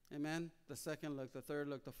 Amen? The second look, the third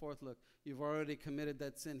look, the fourth look. You've already committed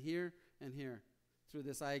that sin here and here through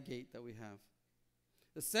this eye gate that we have.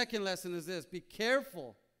 The second lesson is this: be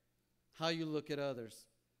careful how you look at others.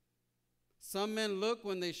 Some men look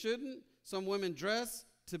when they shouldn't. Some women dress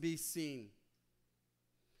to be seen.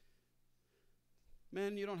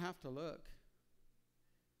 Men, you don't have to look.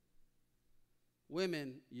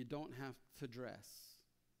 Women, you don't have to dress.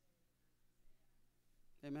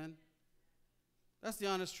 Amen? That's the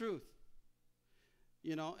honest truth.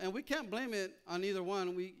 You know, and we can't blame it on either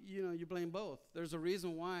one. You blame both. There's a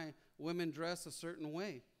reason why women dress a certain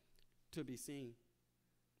way to be seen,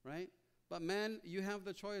 right? But men, you have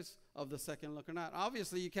the choice of the second look or not.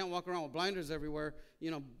 Obviously, you can't walk around with blinders everywhere,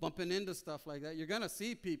 bumping into stuff like that. You're going to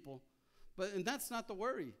see people. And that's not the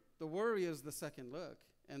worry. The worry is the second look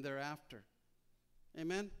and thereafter.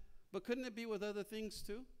 Amen? But couldn't it be with other things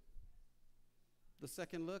too? The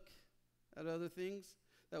second look at other things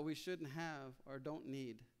that we shouldn't have or don't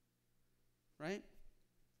need. Right?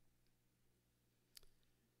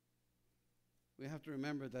 We have to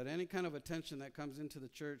remember that any kind of attention that comes into the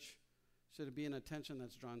church should be an attention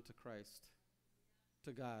that's drawn to Christ,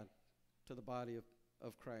 to God, to the body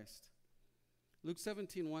of Christ. Luke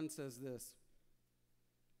 17:1 says this.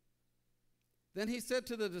 Then he said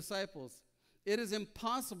to the disciples, "It is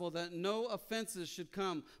impossible that no offenses should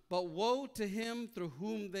come, but woe to him through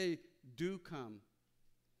whom they do come."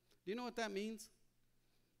 Do you know what that means?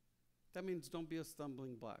 That means don't be a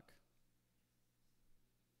stumbling block.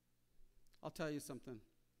 I'll tell you something.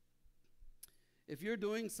 If you're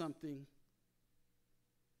doing something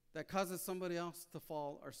that causes somebody else to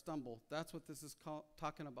fall or stumble, that's what this is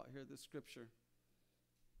talking about here, this scripture.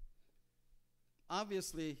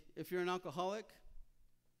 Obviously, if you're an alcoholic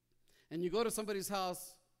and you go to somebody's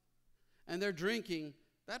house and they're drinking,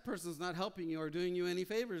 that person's not helping you or doing you any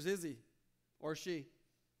favors, is he or she?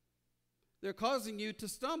 They're causing you to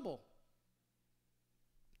stumble.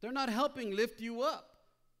 They're not helping lift you up,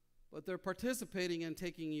 but they're participating in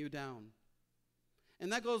taking you down.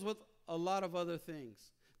 And that goes with a lot of other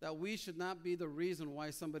things, that we should not be the reason why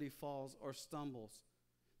somebody falls or stumbles.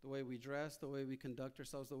 The way we dress, the way we conduct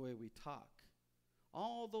ourselves, the way we talk.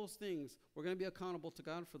 All those things, we're going to be accountable to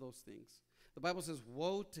God for those things. The Bible says,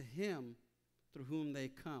 woe to him through whom they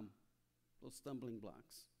come, those stumbling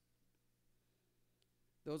blocks.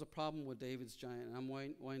 There was a problem with David's giant, and I'm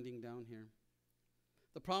winding down here.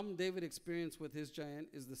 The problem David experienced with his giant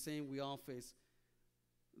is the same we all face,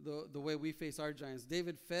 the way we face our giants.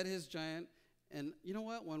 David fed his giant, and you know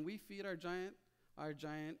what? When we feed our giant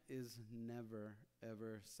is never,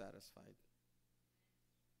 ever satisfied.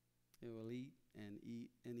 It will eat and eat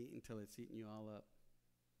and eat until it's eaten you all up.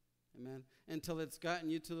 Amen? Until it's gotten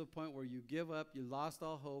you to the point where you give up, you lost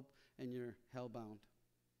all hope, and you're hellbound.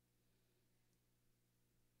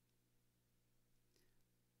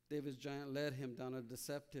 David's giant led him down a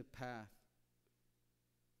deceptive path.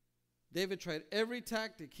 David tried every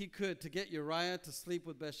tactic he could to get Uriah to sleep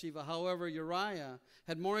with Bathsheba. However, Uriah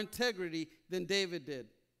had more integrity than David did.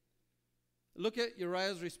 Look at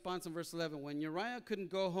Uriah's response in verse 11. When Uriah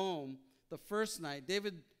couldn't go home the first night,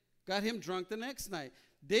 David got him drunk the next night.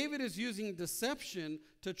 David is using deception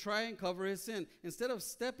to try and cover his sin. Instead of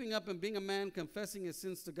stepping up and being a man confessing his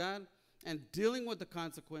sins to God and dealing with the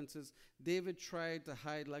consequences, David tried to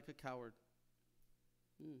hide like a coward.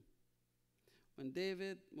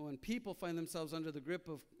 When people find themselves under the grip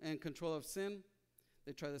of and control of sin,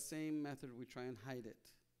 they try the same method. We try and hide it,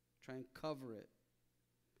 try and cover it,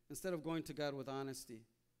 instead of going to God with honesty.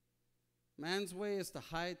 Man's way is to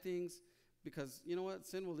hide things because, you know what?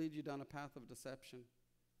 Sin will lead you down a path of deception.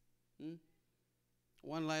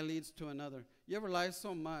 One lie leads to another. You ever lie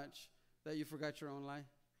so much that you forgot your own lie?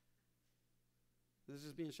 Is this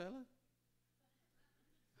just being Shiloh?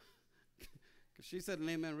 Because she said an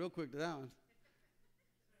amen real quick to that one.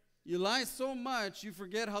 You lie so much, you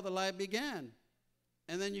forget how the lie began.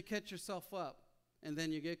 And then you catch yourself up. And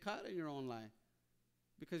then you get caught in your own lie.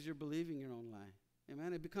 Because you're believing your own lie.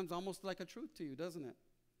 Amen? It becomes almost like a truth to you, doesn't it?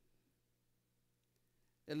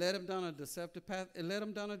 It led him down a deceptive path. It led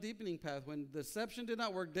him down a deepening path. When deception did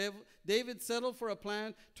not work, David settled for a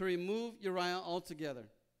plan to remove Uriah altogether.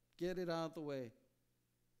 Get it out of the way.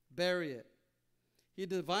 Bury it. He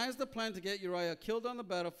devised a plan to get Uriah killed on the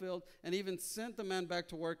battlefield and even sent the man back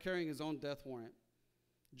to work carrying his own death warrant.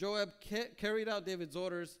 Joab carried out David's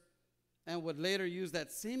orders and would later use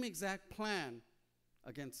that same exact plan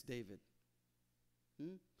against David.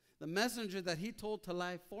 The messenger that he told to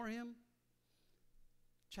lie for him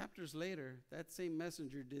Chapters later, that same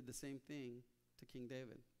messenger did the same thing to King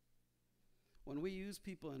David. When we use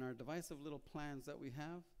people in our divisive little plans that we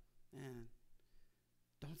have, man,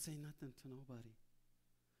 don't say nothing to nobody.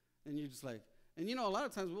 And you're just like, and a lot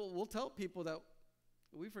of times we'll tell people that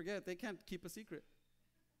we forget they can't keep a secret.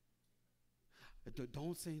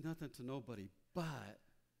 Don't say nothing to nobody, but,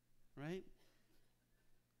 right?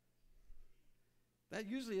 That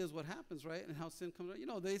usually is what happens, right? And how sin comes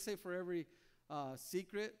out. They say for every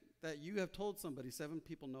secret that you have told somebody, 7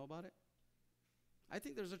 people know about it. I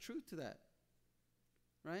think there's a truth to that,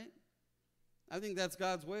 right? I think that's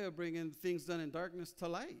God's way of bringing things done in darkness to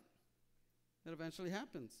light. That eventually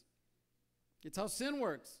happens. It's how sin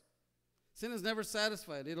works. Sin is never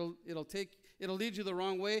satisfied. It'll lead you the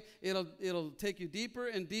wrong way. It'll take you deeper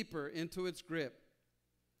and deeper into its grip.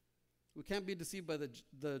 We can't be deceived by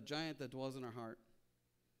the giant that dwells in our heart.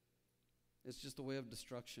 It's just a way of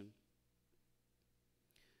destruction.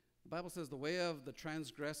 The Bible says the way of the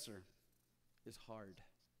transgressor is hard.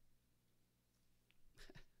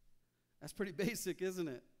 That's pretty basic, isn't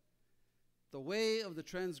it? The way of the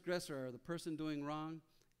transgressor, or the person doing wrong,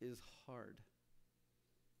 is hard.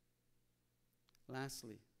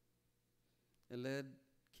 Lastly, it led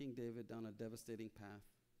King David down a devastating path.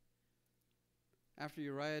 After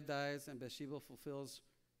Uriah dies and Bathsheba fulfills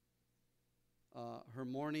her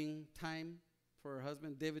mourning time for her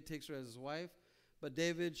husband, David takes her as his wife, but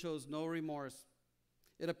David shows no remorse.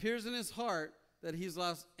 It appears in his heart that he's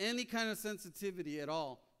lost any kind of sensitivity at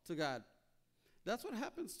all to God. That's what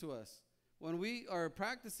happens to us. When we are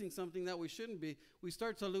practicing something that we shouldn't be, we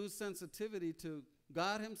start to lose sensitivity to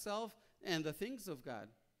God himself and the things of God.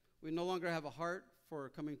 We no longer have a heart for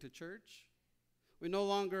coming to church. We no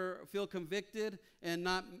longer feel convicted and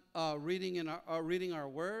not reading our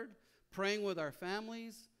word, praying with our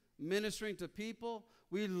families, ministering to people.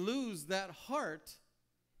 We lose that heart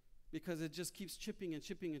because it just keeps chipping and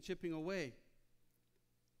chipping and chipping away.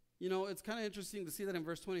 It's kind of interesting to see that in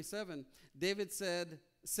verse 27, David said,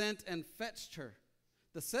 sent and fetched her.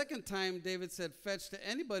 The second time David said fetch to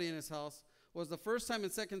anybody in his house was the first time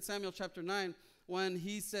in 2 Samuel chapter 9 when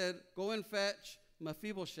he said, go and fetch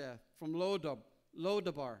Mephibosheth from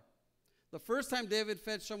Lodabar. The first time David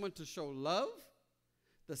fetched someone to show love.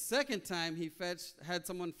 The second time he had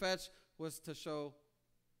someone fetch was to show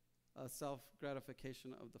a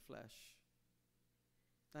self-gratification of the flesh.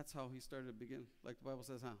 That's how he started to begin. Like the Bible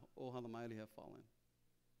says, oh, how the mighty have fallen.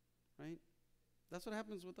 Right? That's what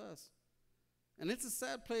happens with us. And it's a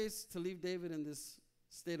sad place to leave David in this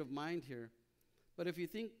state of mind here. But if you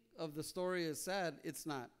think of the story as sad, it's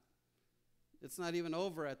not. It's not even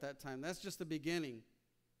over at that time. That's just the beginning.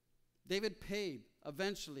 David paid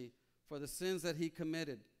eventually for the sins that he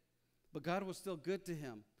committed. But God was still good to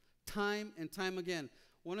him, time and time again.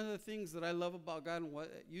 One of the things that I love about God and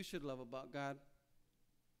what you should love about God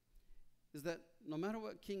is that no matter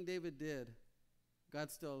what King David did, God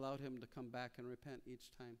still allowed him to come back and repent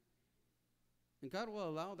each time. And God will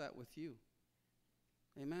allow that with you.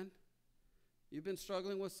 Amen? You've been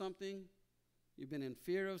struggling with something. You've been in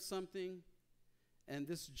fear of something. And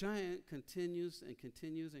this giant continues and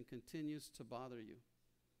continues and continues to bother you.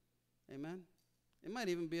 Amen? It might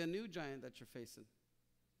even be a new giant that you're facing.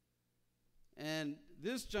 And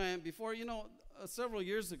this giant, before, several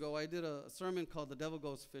years ago, I did a sermon called The Devil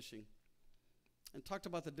Goes Fishing. And talked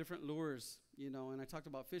about the different lures, and I talked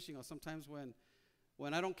about fishing. Sometimes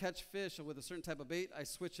when I don't catch fish with a certain type of bait, I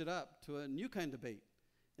switch it up to a new kind of bait.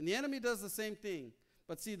 And the enemy does the same thing.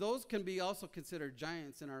 But see, those can be also considered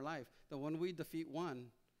giants in our life, that when we defeat one,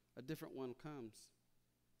 a different one comes.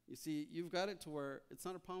 You see, you've got it to where it's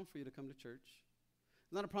not a problem for you to come to church.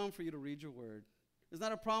 It's not a problem for you to read your word. It's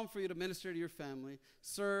not a problem for you to minister to your family,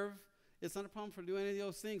 serve. It's not a problem for you to do any of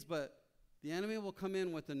those things, but the enemy will come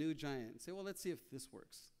in with a new giant and say, well, let's see if this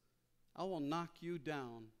works. I will knock you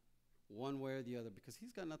down one way or the other because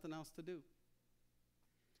he's got nothing else to do.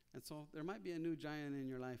 And so there might be a new giant in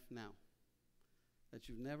your life now that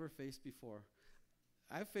you've never faced before.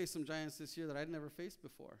 I've faced some giants this year that I'd never faced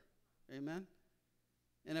before. Amen?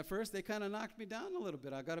 And at first, they kind of knocked me down a little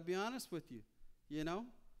bit. I got to be honest with you. No,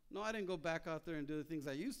 I didn't go back out there and do the things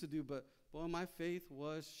I used to do, but boy, my faith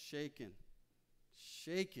was shaken.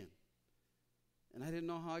 And I didn't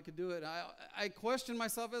know how I could do it. I questioned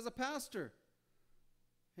myself as a pastor.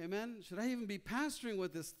 Amen? Should I even be pastoring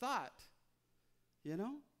with this thought? And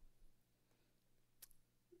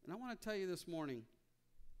I want to tell you this morning,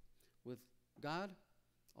 with God,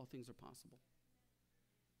 all things are possible.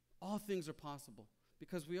 All things are possible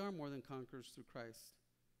because we are more than conquerors through Christ.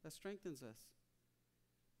 That strengthens us.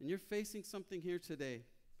 And you're facing something here today.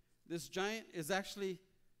 This giant is actually,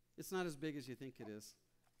 it's not as big as you think it is.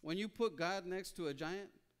 When you put God next to a giant,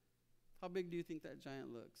 how big do you think that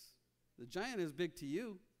giant looks? The giant is big to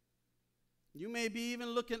you. You may be even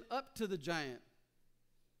looking up to the giant,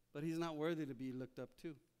 but he's not worthy to be looked up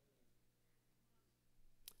to.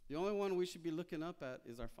 The only one we should be looking up at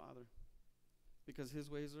is our Father, because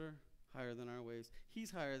his ways are higher than our ways.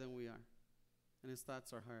 He's higher than we are, and his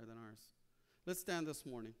thoughts are higher than ours. Let's stand this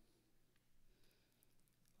morning.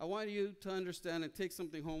 I want you to understand and take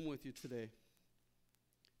something home with you today.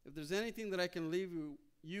 If there's anything that I can leave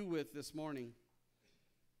you with this morning,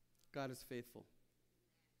 God is faithful.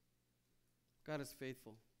 God is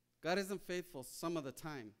faithful. God isn't faithful some of the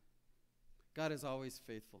time. God is always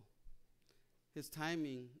faithful. His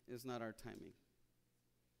timing is not our timing.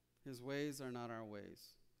 His ways are not our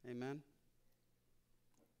ways. Amen?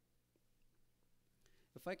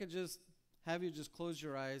 If I could just have you just close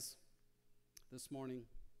your eyes this morning.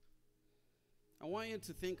 I want you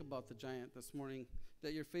to think about the giant this morning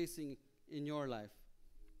that you're facing in your life.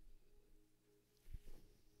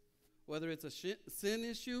 Whether it's a sin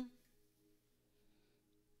issue,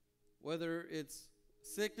 whether it's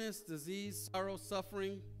sickness, disease, sorrow,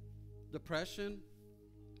 suffering, depression.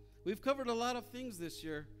 We've covered a lot of things this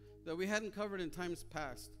year that we hadn't covered in times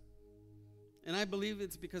past. And I believe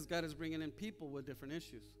it's because God is bringing in people with different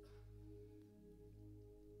issues.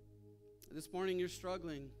 This morning you're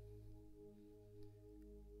struggling.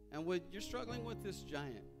 And you're struggling with this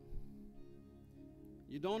giant.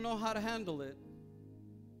 You don't know how to handle it.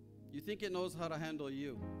 You think it knows how to handle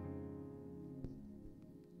you.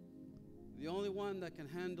 The only one that can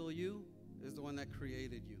handle you is the one that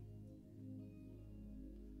created you.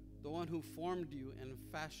 The one who formed you and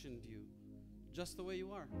fashioned you just the way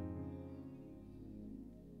you are.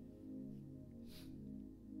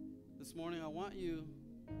 This morning I want you,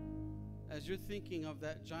 as you're thinking of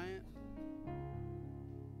that giant,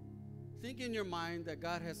 think in your mind that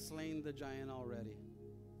God has slain the giant already.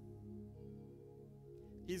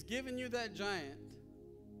 He's given you that giant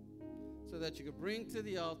so that you could bring to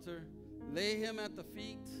the altar, lay him at the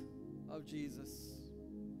feet of Jesus.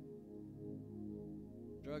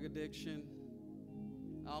 Drug addiction,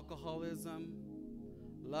 alcoholism,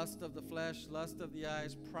 lust of the flesh, lust of the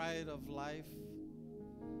eyes, pride of life.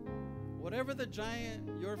 Whatever the giant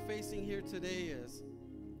you're facing here today is,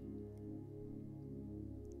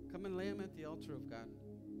 come and lay him at the altar of God.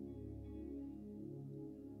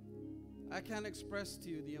 I can't express to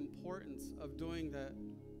you the importance of doing that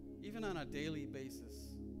even on a daily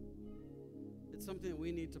basis. It's something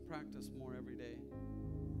we need to practice more every day.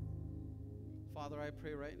 Father, I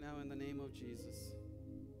pray right now in the name of Jesus.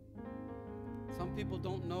 Some people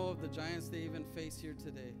don't know of the giants they even face here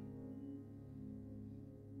today.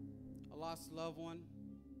 A lost loved one,